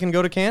kids so they can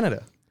go to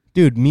Canada.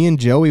 Dude, me and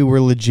Joey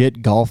were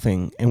legit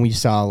golfing, and we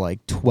saw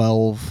like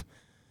 12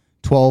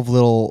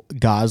 little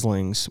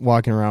goslings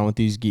walking around with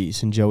these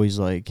geese, and Joey's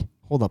like,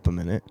 hold up a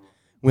minute.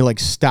 We like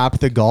stopped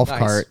the golf Nice.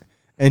 cart,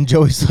 and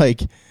Joey's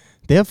like,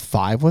 they have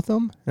 5 with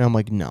them? And I'm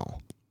like, no.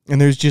 And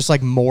there's just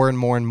like more and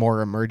more and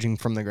more emerging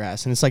from the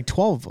grass, and it's like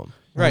 12 of them.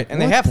 Right, Like,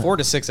 and they what have the- 4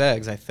 to 6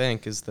 eggs, I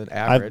think, is the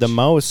average. The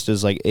most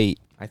is like 8.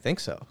 I think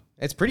so.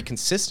 It's pretty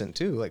consistent,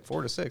 too, like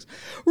 4 to 6.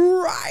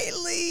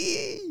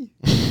 Riley!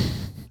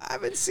 I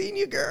haven't seen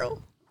you,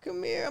 girl.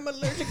 Come here. I'm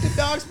allergic to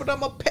dogs, but I'm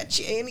going to pet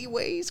you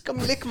anyways. Come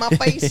lick my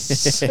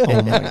face.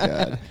 Oh my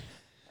God.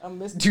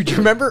 Dude, do you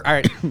remember? All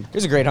right,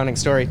 here's a great hunting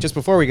story. Just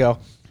before we go,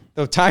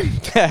 the time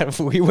that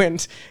we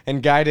went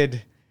and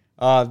guided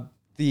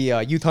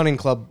the Youth Hunting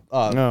Club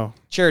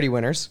charity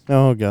winners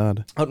Oh,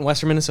 God. out in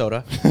western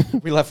Minnesota,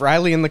 we left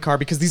Riley in the car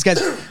because these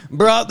guys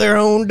brought their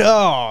own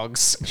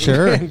dogs.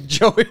 Sure. And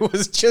Joey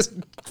was just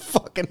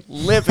fucking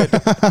livid.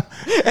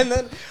 And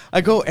then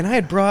I go, and I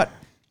had brought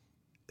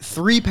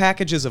 3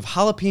 packages of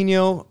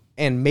jalapeno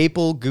and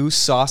maple goose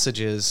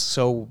sausages.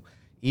 So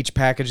each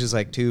package is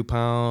like 2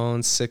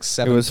 pounds, 6,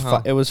 7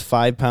 pounds. It was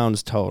 5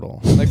 pounds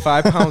total. Like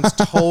 5 pounds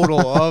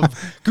total of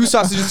goose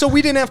sausages. So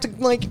we didn't have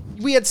to,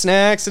 we had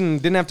snacks and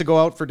didn't have to go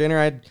out for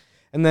dinner.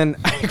 And then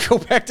I go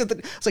back to I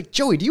was like,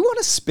 Joey, do you want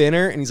a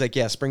spinner? And he's like,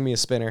 yes, bring me a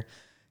spinner.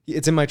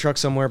 It's in my truck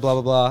somewhere, blah,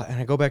 blah, blah. And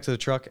I go back to the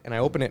truck and I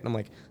open it and I'm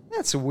like,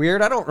 that's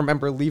weird. I don't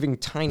remember leaving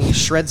tiny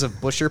shreds of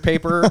busher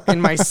paper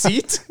in my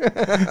seat. And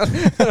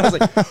I was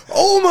like,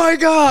 oh my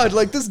God,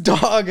 like this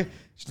dog,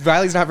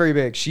 Riley's not very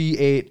big. She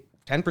ate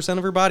 10%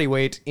 of her body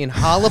weight in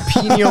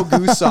jalapeno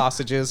goose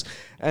sausages.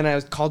 And I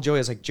called Joey.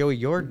 I was like, Joey,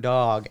 your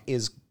dog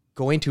is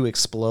going to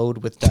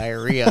explode with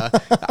diarrhea.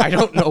 I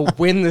don't know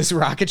when this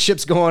rocket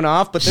ship's going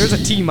off, but there's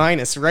a T-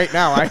 right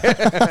now.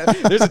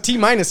 There's a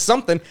T-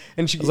 something.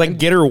 And she I was like,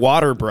 get her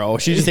water, bro.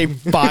 She just ate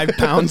 5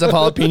 pounds of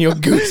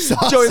jalapeno goose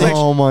sauce. Joey's like,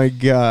 Oh my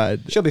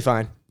God. she'll be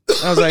fine.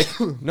 I was like,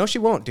 no, she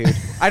won't, dude.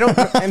 I don't.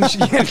 And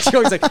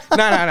Joey's like,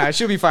 no,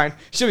 she'll be fine.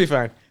 She'll be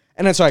fine.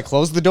 And then so I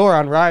closed the door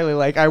on Riley.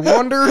 Like, I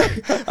wonder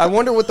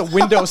what the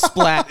window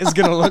splat is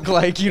gonna look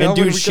like. You know, And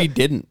dude, she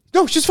didn't.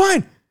 No, she's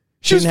fine.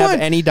 She was didn't have fine.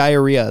 any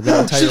diarrhea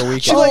the entire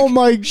weekend. She, like, Oh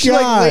my She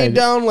like laid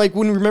God. down like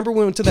when remember when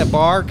we went to that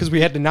bar because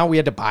we had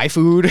to buy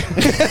food.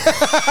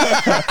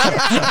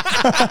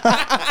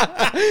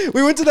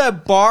 We went to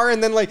that bar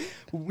and then like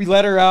we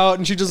let her out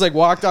and she just like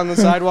walked on the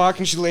sidewalk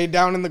and she laid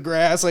down in the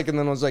grass like and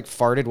then was like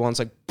farted once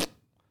like that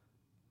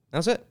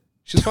was it.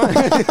 She was fine.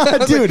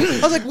 Dude.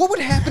 I was like, what would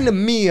happen to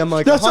me? I'm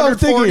like That's what I'm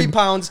 140 thinking.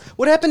 pounds.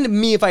 What happened to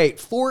me if I ate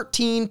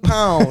 14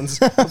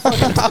 pounds of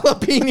fucking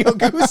jalapeno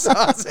goose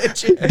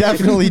sausage?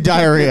 Definitely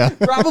diarrhea.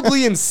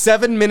 Probably in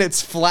 7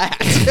 minutes flat.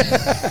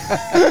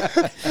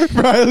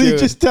 Riley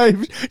just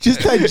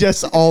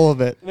digests all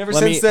of it. And ever Let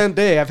since me- that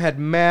day, I've had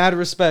mad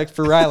respect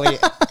for Riley.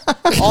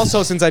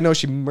 Also, since I know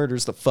she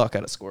murders the fuck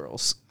out of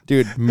squirrels.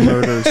 Dude,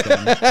 murders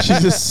them.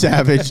 She's a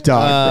savage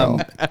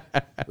dog, bro.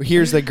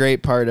 Here's the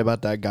great part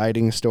about that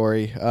guiding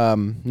story.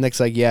 Nick's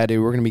like, yeah,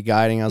 dude, we're going to be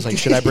guiding. I was like,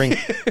 should I bring,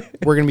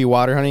 we're going to be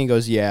water hunting? He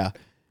goes, yeah.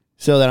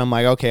 So then I'm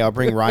like, okay, I'll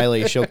bring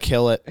Riley. She'll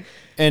kill it.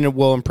 And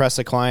we'll impress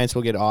the clients.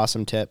 We'll get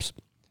awesome tips.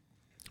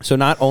 So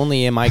not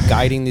only am I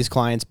guiding these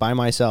clients by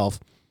myself,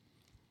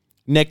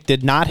 Nick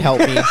did not help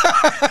me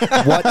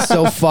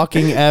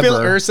whatsoever. Bill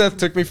Urseth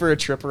took me for a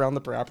trip around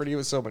the property. It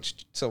was so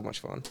much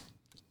fun.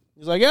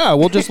 He's like, yeah,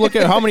 we'll just look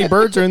at how many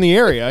birds are in the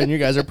area. And you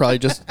guys are probably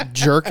just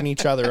jerking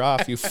each other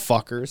off, you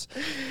fuckers.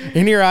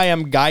 And here I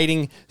am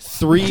guiding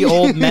 3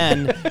 old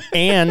men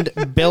and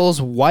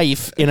Bill's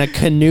wife in a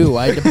canoe.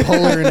 I had to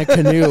pull her in a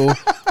canoe.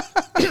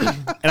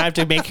 And I have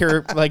to make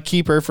her, like,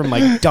 keep her from,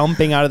 like,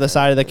 dumping out of the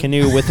side of the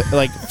canoe with,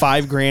 like,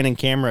 $5,000 in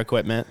camera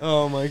equipment.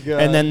 Oh, my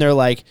God. And then they're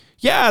like,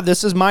 yeah,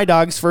 this is my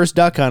dog's first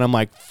duck hunt. I'm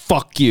like,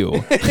 fuck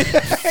you.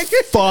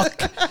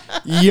 Fuck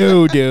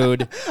you,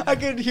 dude. I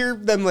could hear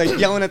them like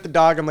yelling at the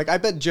dog. I'm like, I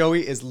bet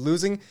Joey is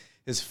losing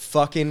his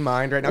fucking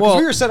mind right now. Because Well-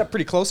 we were set up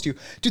pretty close to you.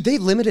 Dude, they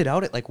limited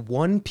out at like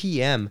 1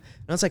 p.m. And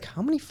I was like,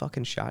 how many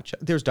fucking shots?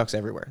 There's ducks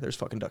everywhere. There's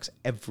fucking ducks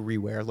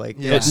everywhere. Like,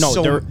 Yeah.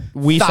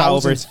 We saw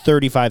over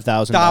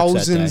 35,000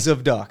 thousands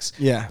of ducks.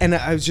 Yeah. And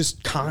I was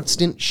just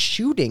constant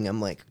shooting.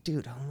 I'm like,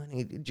 dude, how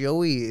many?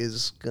 Joey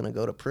is going to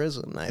go to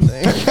prison, I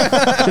think.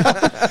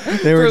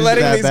 They were For just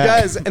letting that these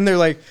bad. guys. And they're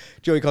like,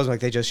 Joey calls me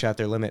like, they just shot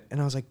their limit.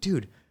 And I was like,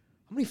 dude,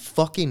 how many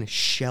fucking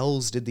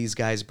shells did these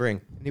guys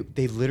bring? And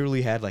they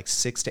literally had like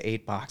 6 to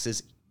 8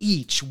 boxes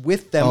each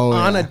with them Oh,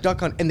 on yeah. a duck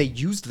hunt. And they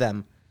used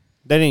them.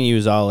 They didn't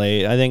use all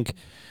 8. I think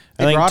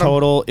brought 'em.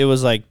 total it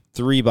was like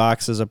 3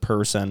 boxes a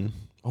person.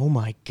 Oh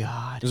my It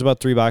God. was about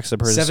 3 boxes a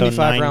person. 75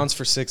 so 9, rounds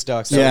for 6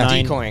 ducks. Yeah. Yeah.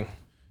 Nine. Decoying.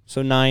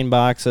 So 9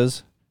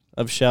 boxes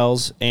of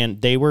shells,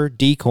 and they were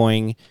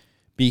decoying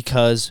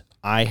because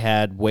I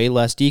had way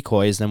less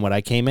decoys than what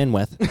I came in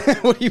with.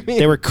 What do you mean?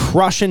 They were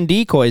crushing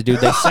decoys, dude.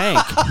 They sank.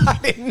 I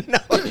didn't know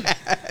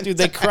that. Dude,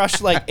 they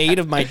crushed like 8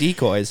 of my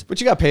decoys.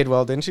 But you got paid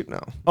well, didn't you? No.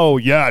 Oh,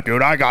 yeah,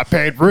 dude. I got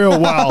paid real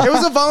well. It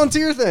was a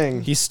volunteer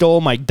thing. He stole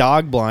my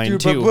dog blind,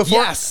 Dude, too. but before-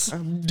 Yes.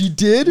 You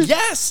did?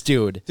 Yes,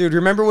 dude. Dude,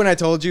 remember when I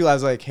told you, I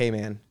was like, hey,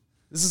 man,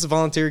 this is a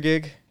volunteer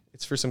gig.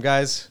 It's for some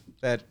guys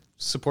that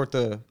support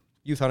the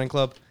youth hunting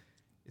club.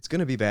 It's going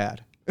to be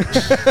bad.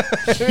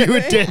 You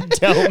did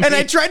tell me. And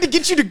I tried to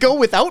get you to go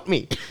without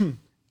me.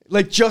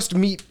 Like, just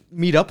meet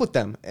up with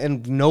them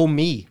and no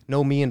me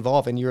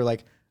involved. And you were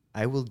like,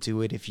 I will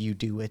do it if you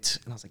do it.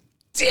 And I was like,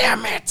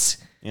 damn it.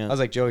 Yeah. I was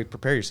like, Joey,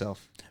 prepare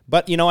yourself.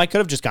 But, you know, I could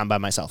have just gone by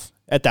myself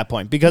at that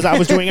point because I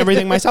was doing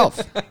everything myself.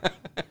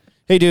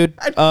 Hey, dude.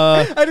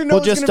 I didn't know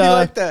it was gonna be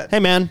like that. Hey,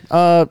 man.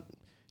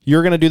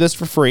 You're going to do this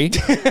for free.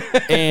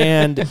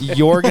 And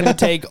you're going to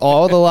take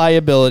all the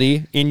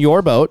liability in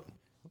your boat.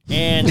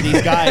 And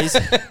these guys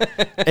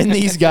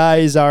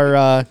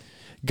are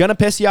going to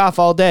piss you off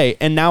all day.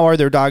 And now are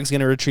their dogs going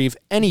to retrieve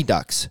any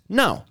ducks?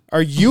 No.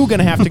 Are you going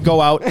to have to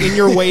go out in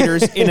your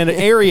waders in an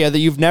area that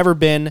you've never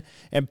been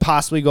and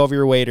possibly go over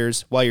your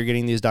waders while you're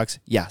getting these ducks?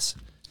 Yes.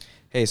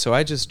 Hey, so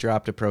I just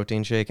dropped a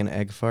protein shake and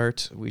egg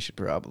fart. We should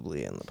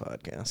probably end the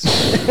podcast.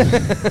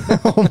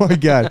 Oh my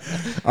God.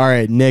 All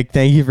right, Nick,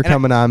 thank you for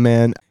coming on,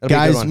 man. That'll be a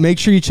good Guys, one. make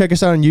sure you check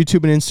us out on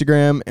YouTube and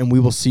Instagram, and we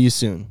will see you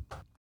soon.